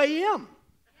thinking 2 a.m.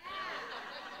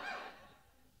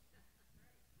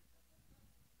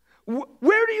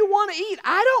 Where do you want to eat?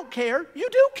 I don't care. You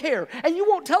do care. And you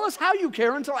won't tell us how you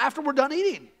care until after we're done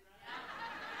eating.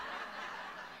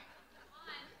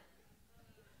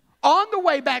 On the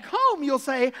way back home, you'll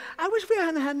say, I wish we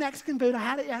hadn't had Mexican food. I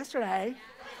had it yesterday.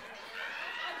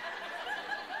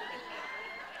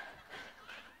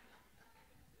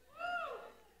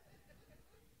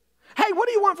 Hey, what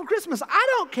do you want for Christmas? I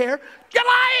don't care. You're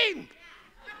lying.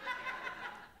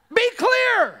 Be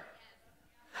clear.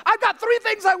 I've got 3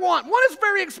 things I want. One is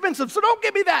very expensive, so don't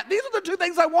give me that. These are the 2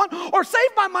 things I want. Or save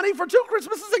my money for 2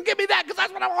 Christmases and give me that because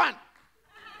that's what I want.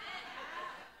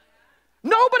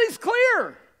 Nobody's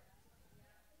clear.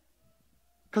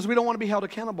 Because we don't want to be held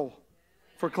accountable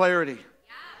for clarity.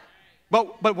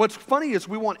 But what's funny is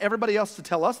we want everybody else to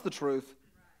tell us the truth.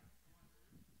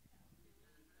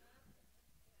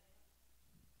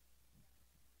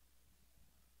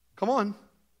 Come on.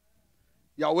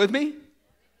 Y'all with me?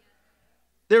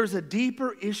 There's a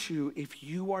deeper issue if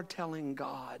you are telling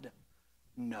God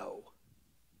no.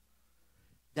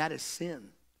 That is sin.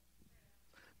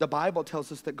 The Bible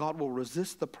tells us that God will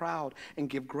resist the proud and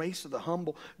give grace to the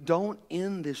humble. Don't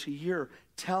end this year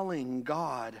telling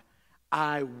God,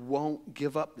 I won't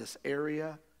give up this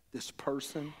area, this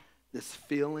person, this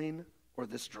feeling, or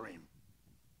this dream.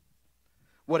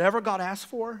 Whatever God asks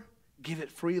for, give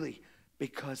it freely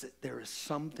because there is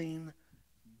something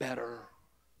better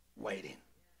waiting.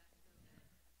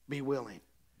 Be willing.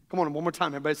 Come on, one more time.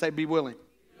 Everybody say, be willing.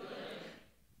 Be willing.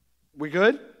 We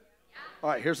good? Yeah. All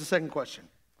right, here's the second question.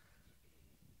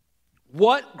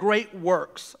 What great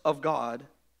works of God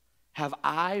have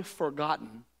I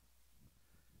forgotten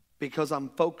because I'm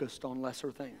focused on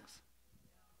lesser things?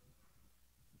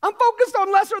 I'm focused on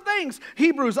lesser things.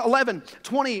 Hebrews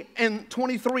 11:20 and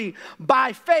 23.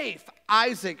 By faith,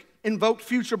 Isaac invoked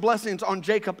future blessings on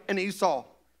Jacob and Esau.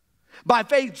 By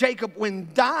faith, Jacob,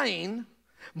 when dying,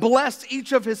 blessed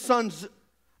each of the sons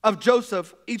of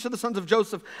Joseph,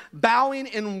 bowing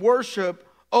in worship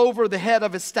over the head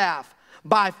of his staff.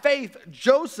 By faith,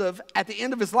 Joseph, at the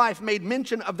end of his life, made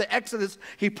mention of the Exodus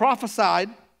he prophesied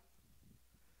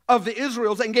of the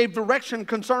Israelites and gave direction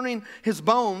concerning his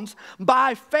bones.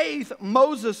 By faith,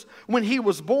 Moses, when he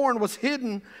was born, was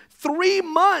hidden 3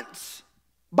 months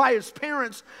by his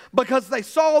parents because they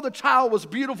saw the child was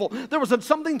beautiful. There was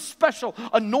something special,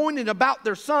 anointed about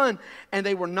their son, and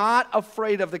they were not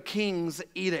afraid of the king's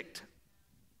edict.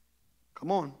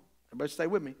 Come on, everybody stay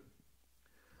with me.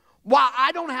 While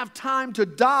I don't have time to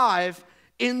dive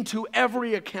into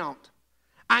every account,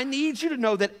 I need you to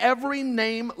know that every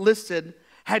name listed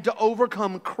had to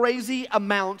overcome crazy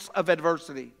amounts of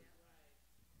adversity.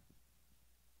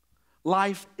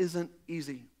 Life isn't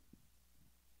easy.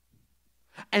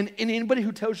 And anybody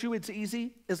who tells you it's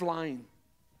easy is lying.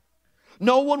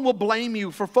 No one will blame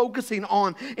you for focusing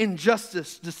on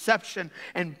injustice, deception,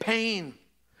 and pain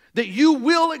that you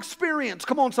will experience,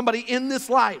 come on somebody, in this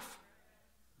life.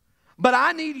 But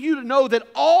I need you to know that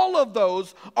all of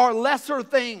those are lesser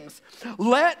things.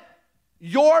 Let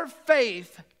your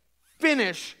faith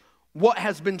finish what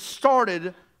has been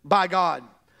started by God.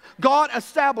 God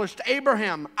established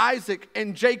Abraham, Isaac,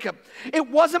 and Jacob. It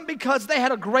wasn't because they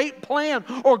had a great plan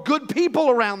or good people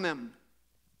around them.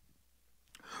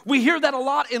 We hear that a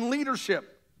lot in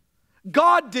leadership.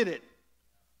 God did it.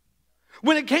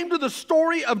 When it came to the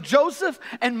story of Joseph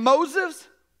and Moses,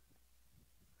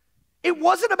 it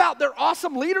wasn't about their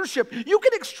awesome leadership. You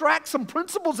can extract some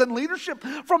principles in leadership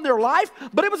from their life,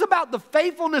 but it was about the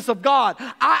faithfulness of God.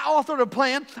 I authored a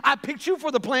plan. I picked you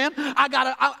for the plan. I'm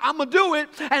going to do it,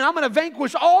 and I'm going to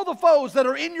vanquish all the foes that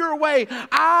are in your way.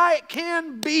 I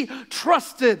can be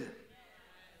trusted.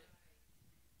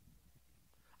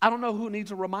 I don't know who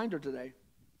needs a reminder today,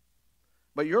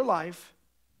 but your life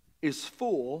is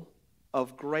full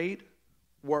of great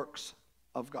works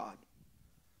of God.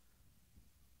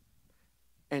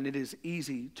 And it is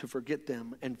easy to forget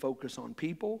them and focus on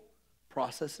people,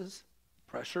 processes,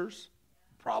 pressures,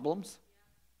 problems,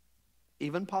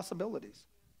 even possibilities.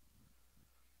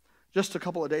 Just a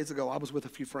couple of days ago, I was with a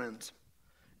few friends,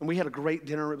 and we had a great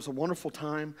dinner. It was a wonderful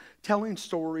time, telling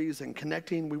stories and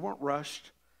connecting. We weren't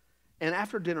rushed. And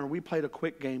after dinner, we played a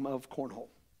quick game of cornhole.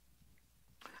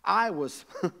 I was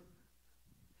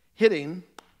hitting.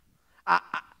 I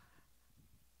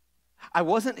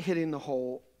wasn't hitting the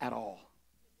hole at all.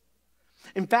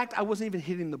 In fact, I wasn't even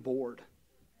hitting the board.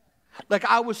 Like,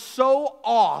 I was so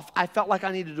off, I felt like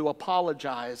I needed to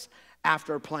apologize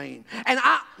after playing. And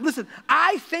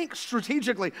I think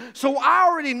strategically. So I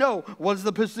already know what is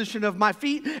the position of my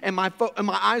feet and my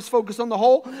eyes focused on the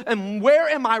hole, and where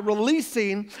am I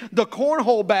releasing the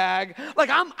cornhole bag.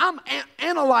 Like, I'm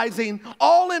analyzing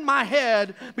all in my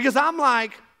head, because I'm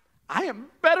like, I am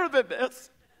better than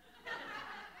this.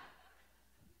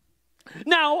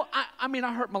 Now,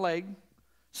 I hurt my leg.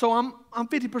 So I'm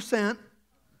 50%.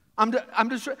 I'm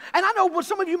just, and I know what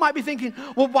some of you might be thinking,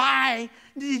 well, why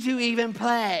did you even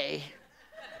play?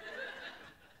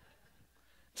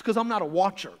 It's because I'm not a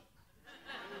watcher.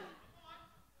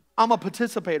 I'm a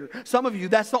participator. Some of you,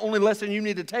 that's the only lesson you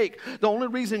need to take. The only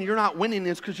reason you're not winning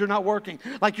is because you're not working.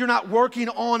 Like, you're not working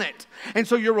on it. And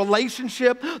so your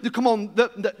relationship,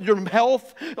 your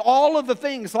health, all of the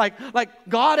things, like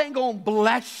God ain't going to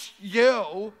bless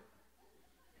you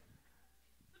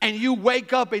and you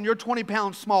wake up and you're 20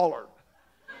 pounds smaller.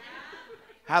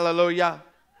 Hallelujah.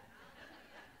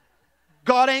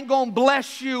 God ain't going to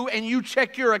bless you and you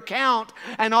check your account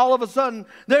and all of a sudden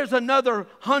there's another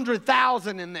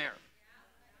 100,000 in there.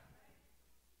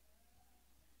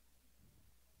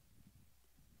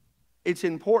 It's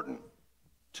important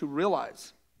to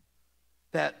realize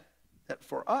that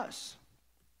for us,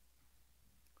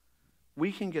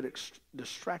 we can get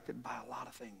distracted by a lot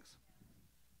of things.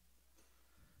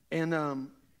 And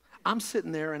I'm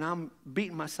sitting there and I'm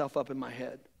beating myself up in my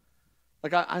head.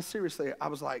 Like, I seriously, I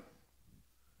was like,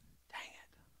 dang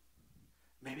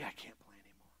it, maybe I can't play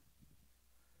anymore.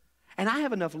 And I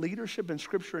have enough leadership and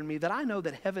scripture in me that I know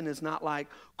that heaven is not like,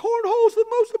 cornhole's the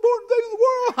most important thing in the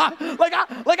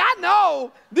world. I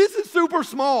know this is super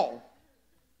small.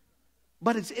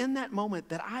 But it's in that moment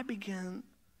that I begin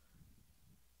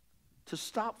to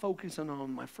stop focusing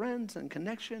on my friends and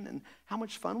connection and how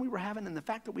much fun we were having and the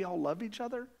fact that we all loved each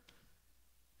other.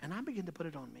 And I begin to put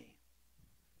it on me.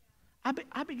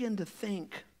 I begin to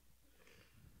think,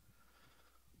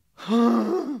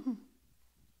 I'm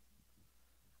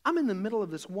in the middle of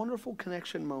this wonderful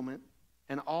connection moment,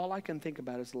 and all I can think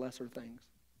about is lesser things.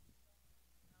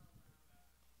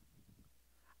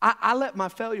 I let my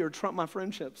failure trump my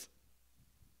friendships.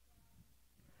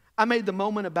 I made the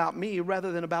moment about me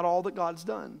rather than about all that God's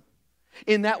done.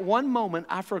 In that one moment,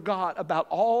 I forgot about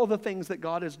all the things that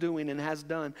God is doing and has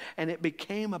done, and it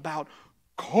became about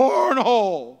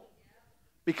cornhole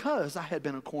because I had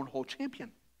been a cornhole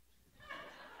champion.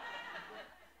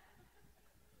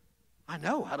 I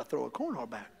know how to throw a cornhole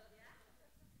back.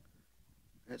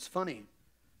 And it's funny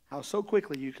how so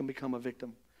quickly you can become a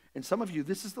victim. And some of you,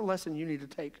 this is the lesson you need to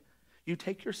take. You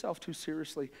take yourself too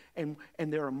seriously, and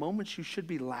there are moments you should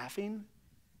be laughing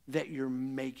that you're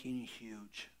making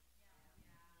huge.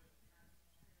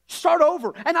 Start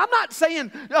over. And I'm not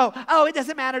saying, oh, it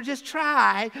doesn't matter, just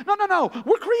try. No.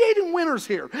 We're creating winners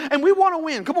here. And we want to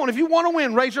win. Come on, if you want to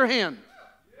win, raise your hand.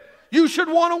 You should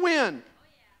want to win.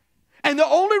 And the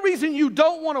only reason you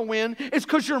don't want to win is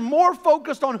because you're more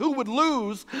focused on who would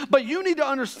lose. But you need to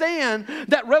understand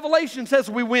that Revelation says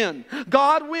we win.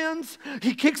 God wins.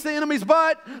 He kicks the enemy's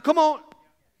butt. Come on.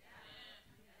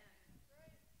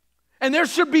 And there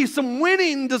should be some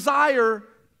winning desire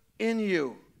in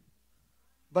you.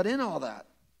 But in all that,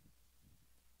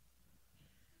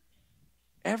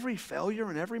 every failure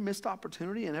and every missed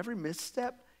opportunity and every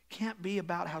misstep can't be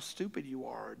about how stupid you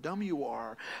are, or dumb you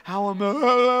are, how I'm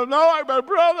not like my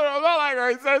brother, I'm not like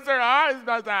my sister, I'm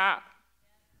not that.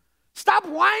 Stop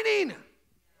whining.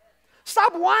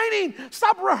 Stop whining.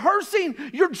 Stop rehearsing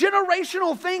your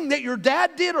generational thing that your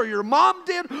dad did or your mom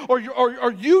did or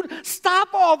you. Stop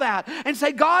all that and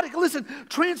say, God, listen,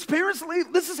 transparently,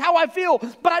 this is how I feel.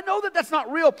 But I know that that's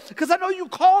not real because I know you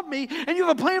called me and you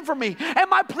have a plan for me. And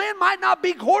my plan might not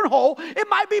be cornhole. It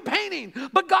might be painting.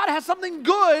 But God has something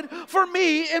good for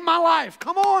me in my life.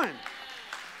 Come on.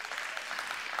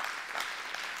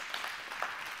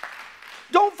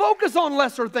 Don't focus on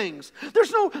lesser things.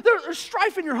 There's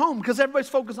strife in your home because everybody's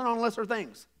focusing on lesser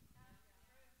things.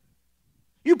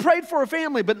 You prayed for a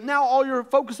family, but now all you're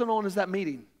focusing on is that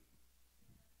meeting.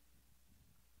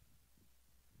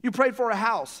 You prayed for a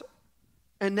house,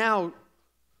 and now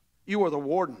you are the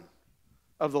warden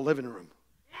of the living room.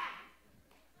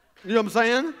 You know what I'm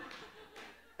saying?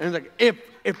 And it's like,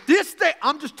 if this thing,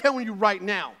 I'm just telling you right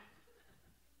now,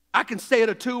 I can stay at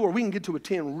a 2 or we can get to a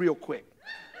 10 real quick.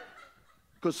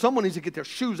 Because someone needs to get their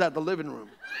shoes out of the living room.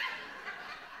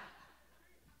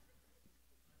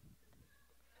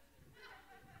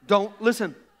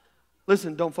 Listen,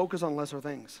 don't focus on lesser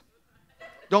things.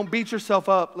 Don't beat yourself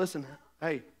up. Listen,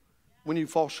 hey, when you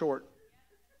fall short.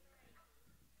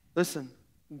 Listen,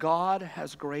 God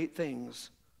has great things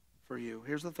for you.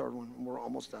 Here's the third one, and we're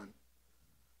almost done.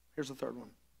 Here's the third one.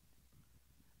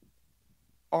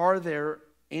 Are there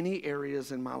any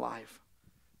areas in my life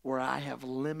where I have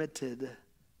limited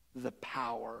the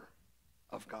power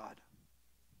of God?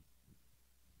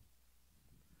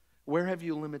 Where have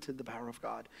you limited the power of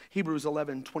God? Hebrews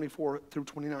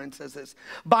 11:24-29 says this.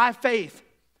 By faith,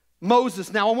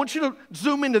 Moses. Now, I want you to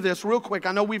zoom into this real quick.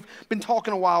 I know we've been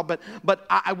talking a while, but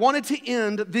I wanted to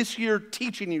end this year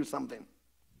teaching you something.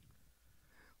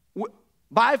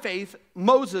 By faith,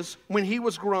 Moses, when he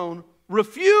was grown,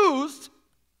 refused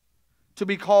to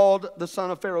be called the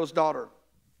son of Pharaoh's daughter,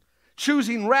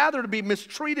 choosing rather to be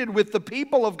mistreated with the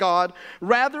people of God,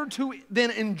 rather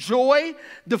than enjoy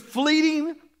the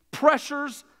fleeting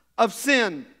pressures of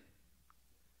sin.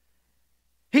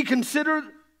 He considered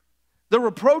the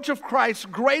reproach of Christ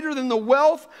greater than the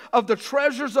wealth of the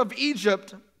treasures of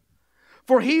Egypt,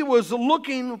 for he was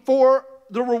looking for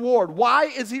the reward. Why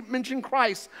is he mentioning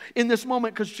Christ in this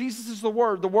moment? Because Jesus is the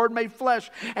Word made flesh,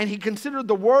 and he considered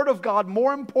the Word of God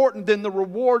more important than the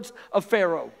rewards of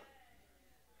Pharaoh.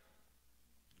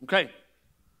 Okay.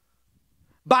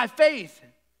 By faith,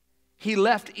 he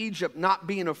left Egypt not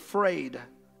being afraid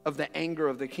of the anger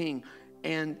of the king,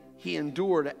 and he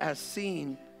endured as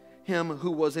seeing him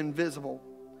who was invisible.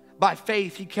 By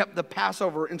faith, he kept the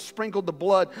Passover and sprinkled the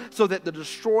blood so that the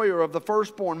destroyer of the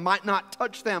firstborn might not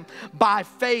touch them. By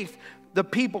faith, the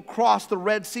people crossed the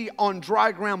Red Sea on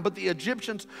dry ground, but the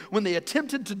Egyptians, when they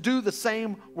attempted to do the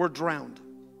same, were drowned.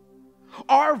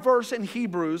 Our verse in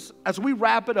Hebrews, as we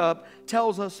wrap it up,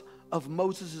 tells us of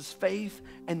Moses' faith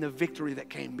and the victory that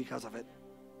came because of it.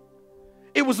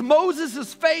 It was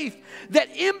Moses' faith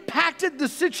that impacted the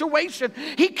situation.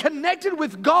 He connected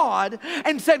with God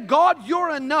and said, God,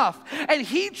 you're enough. And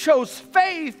he chose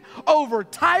faith over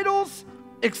titles,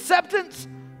 acceptance,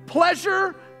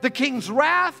 pleasure, the king's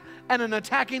wrath, and an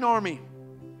attacking army.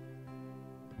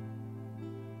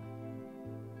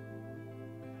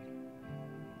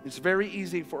 It's very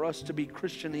easy for us to be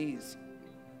Christianese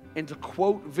and to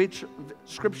quote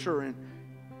scripture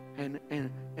and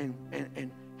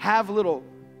have little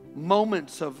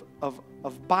moments of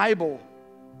Bible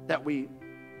that we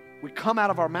come out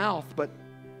of our mouth, but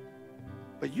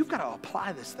you've got to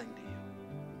apply this thing to you.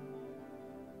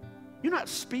 You're not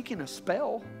speaking a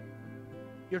spell.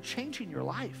 You're changing your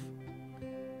life.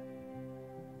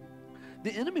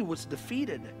 The enemy was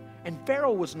defeated and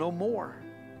Pharaoh was no more.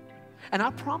 And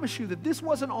I promise you that this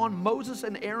wasn't on Moses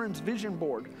and Aaron's vision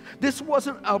board. This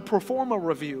wasn't a pro forma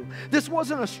review. This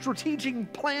wasn't a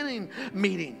strategic planning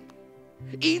meeting.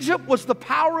 Egypt was the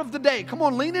power of the day. Come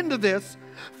on, lean into this.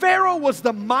 Pharaoh was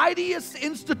the mightiest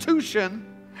institution,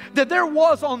 that there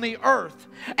was on the earth.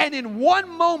 And in one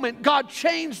moment, God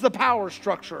changed the power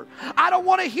structure. I don't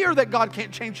want to hear that God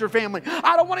can't change your family.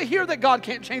 I don't want to hear that God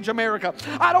can't change America.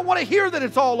 I don't want to hear that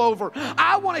it's all over.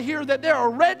 I want to hear that there are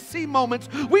Red Sea moments.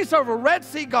 We serve a Red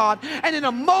Sea God, and in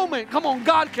a moment, come on,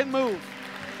 God can move.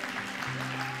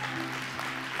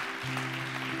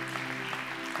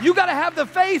 You got to have the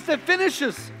faith that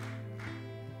finishes.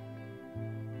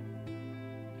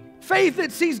 Faith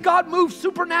that sees God move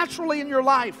supernaturally in your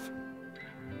life.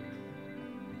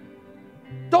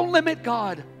 Don't limit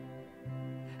God.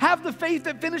 Have the faith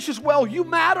that finishes well. You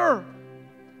matter.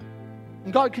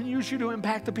 And God can use you to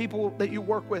impact the people that you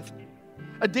work with.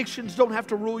 Addictions don't have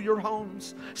to rule your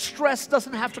homes. Stress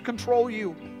doesn't have to control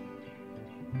you.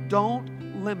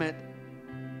 Don't limit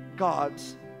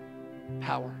God's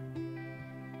power.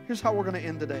 Here's how we're going to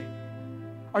end today.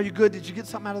 Are you good? Did you get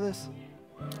something out of this?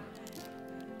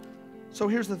 So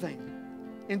here's the thing.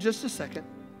 In just a second,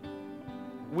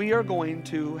 we are going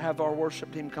to have our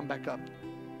worship team come back up.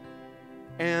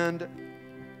 And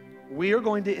we are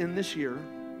going to end this year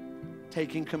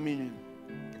taking communion.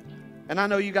 And I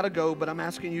know you got to go, but I'm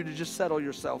asking you to just settle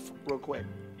yourself real quick.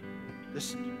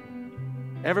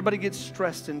 Everybody gets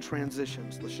stressed in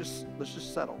transitions. Let's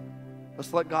just settle.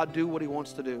 Let's let God do what He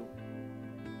wants to do.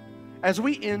 As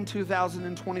we end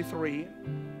 2023,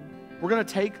 we're going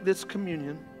to take this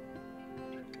communion,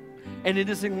 and it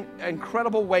is an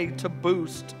incredible way to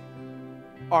boost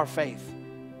our faith.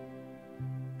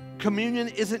 Communion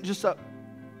isn't just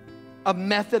a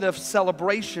method of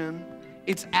celebration.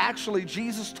 It's actually,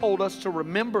 Jesus told us to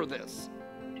remember this.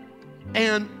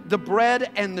 And the bread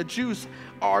and the juice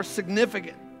are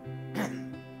significant.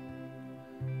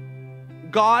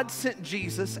 God sent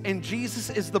Jesus, and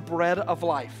Jesus is the bread of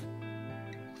life.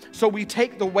 So we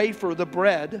take the wafer, the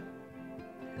bread,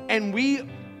 and we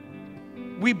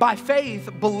by faith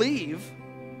believe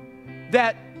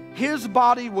that His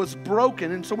body was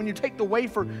broken. And so when you take the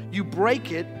wafer, you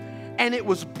break it, and it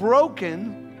was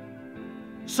broken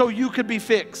so you could be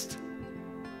fixed.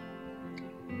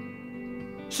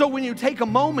 So when you take a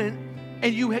moment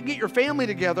and you get your family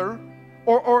together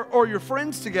or your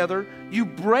friends together, you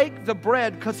break the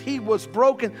bread because He was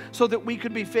broken so that we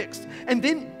could be fixed. And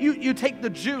then you take the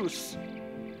juice,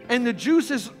 and the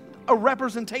juice is a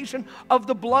representation of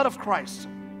the blood of Christ.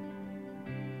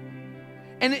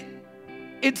 And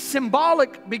it's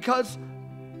symbolic because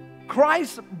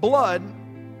Christ's blood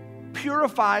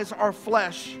purifies our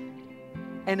flesh,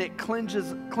 and it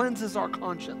cleanses our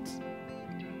conscience.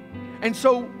 And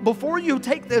so before you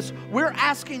take this, we're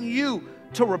asking you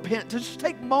to repent, to just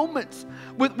take moments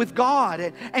with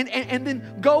God and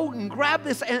then go and grab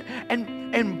this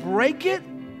and break it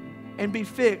and be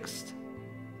fixed,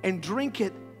 and drink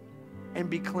it and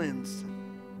be cleansed.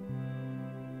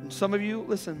 And some of you,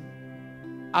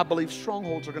 listen, I believe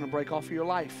strongholds are going to break off of your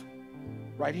life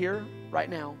right here, right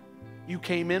now. You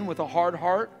came in with a hard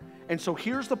heart, and so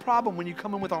here's the problem when you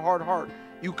come in with a hard heart.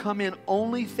 You come in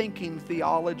only thinking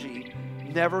theology,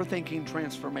 never thinking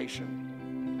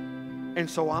transformation. And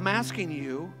so I'm asking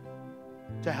you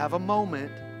to have a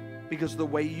moment, because the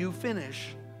way you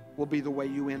finish will be the way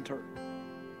you enter.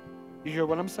 You hear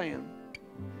what I'm saying?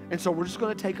 And so we're just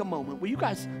going to take a moment. Will you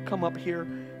guys come up here?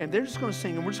 And they're just going to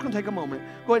sing, and we're just going to take a moment.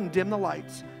 Go ahead and dim the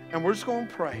lights, and we're just going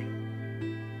to pray.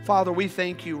 Father, we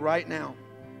thank you right now.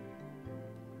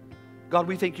 God,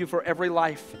 we thank you for every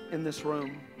life in this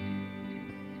room.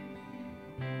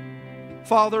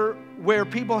 Father, where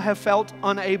people have felt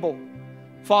unable,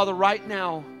 Father, right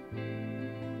now,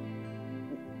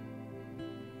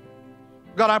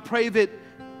 God, I pray that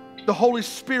the Holy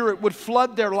Spirit would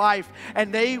flood their life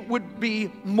and they would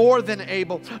be more than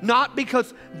able. Not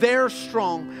because they're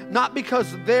strong, not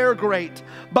because they're great,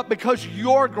 but because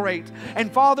you're great.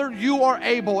 And Father, you are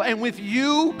able. And with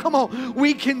you, come on,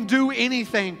 we can do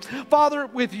anything. Father,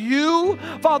 with you,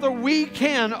 Father, we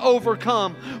can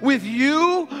overcome. With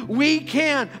you, we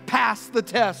can pass the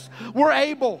test. We're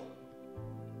able.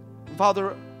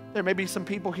 Father, there may be some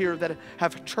people here that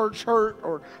have church hurt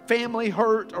or family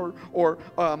hurt or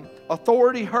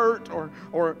authority hurt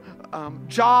or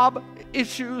job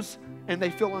issues, and they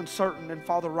feel uncertain. And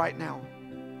Father, right now,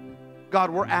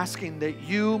 God, we're asking that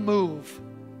you move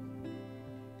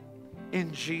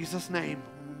in Jesus' name.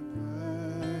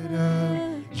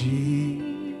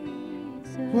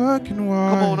 What can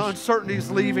wash? Come on, uncertainty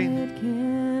is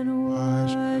leaving.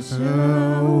 Wash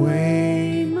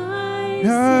away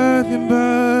nothing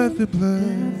but the blood.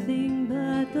 Nothing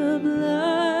but the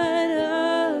blood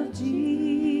of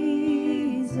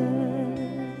Jesus.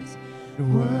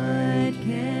 What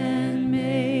can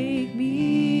make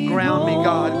me Ground me,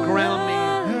 God, ground me.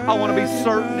 I want to be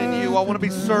certain in you. you. I want to be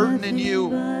certain in you.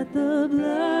 But the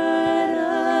blood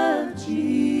of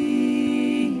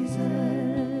Jesus.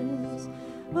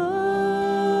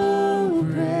 Oh,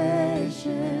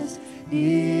 precious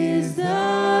is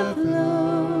the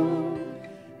flow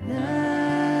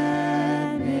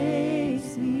that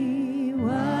makes me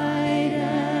white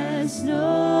as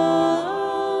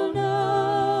snow.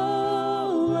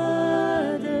 No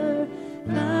other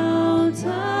fount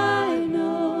I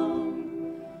know,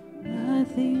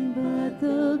 nothing but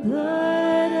the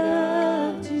blood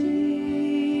of Jesus.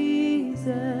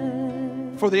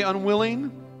 For the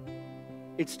unwilling,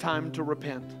 it's time to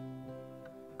repent.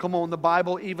 Come on, the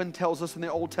Bible even tells us in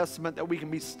the Old Testament that we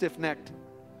can be stiff-necked.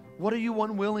 What are you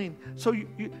unwilling? So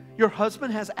your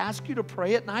husband has asked you to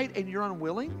pray at night and you're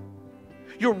unwilling?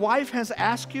 Your wife has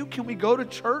asked you, can we go to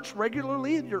church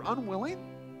regularly, and you're unwilling?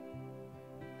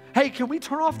 Hey, can we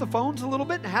turn off the phones a little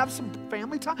bit and have some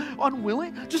family time?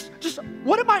 Unwilling? Just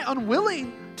what am I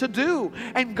unwilling to do?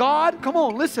 And God, come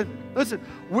on, listen.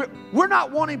 We're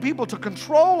not wanting people to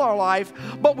control our life,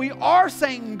 but we are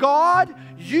saying, God,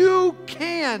 you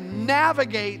can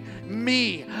navigate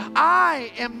me.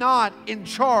 I am not in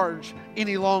charge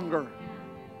any longer.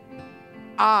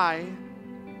 I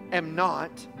am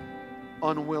not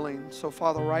unwilling. So,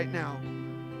 Father, right now,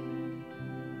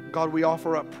 God, we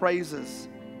offer up praises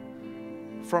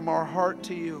from our heart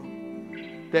to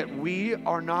you that we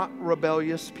are not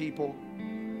rebellious people,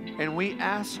 and we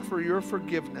ask for your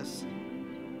forgiveness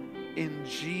in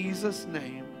Jesus'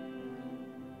 name.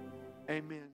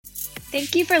 Amen.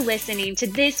 Thank you for listening to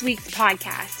this week's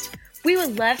podcast. We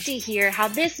would love to hear how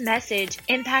this message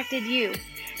impacted you.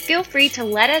 Feel free to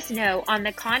let us know on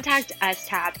the Contact Us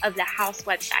tab of the House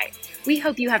website. We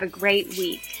hope you have a great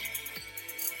week.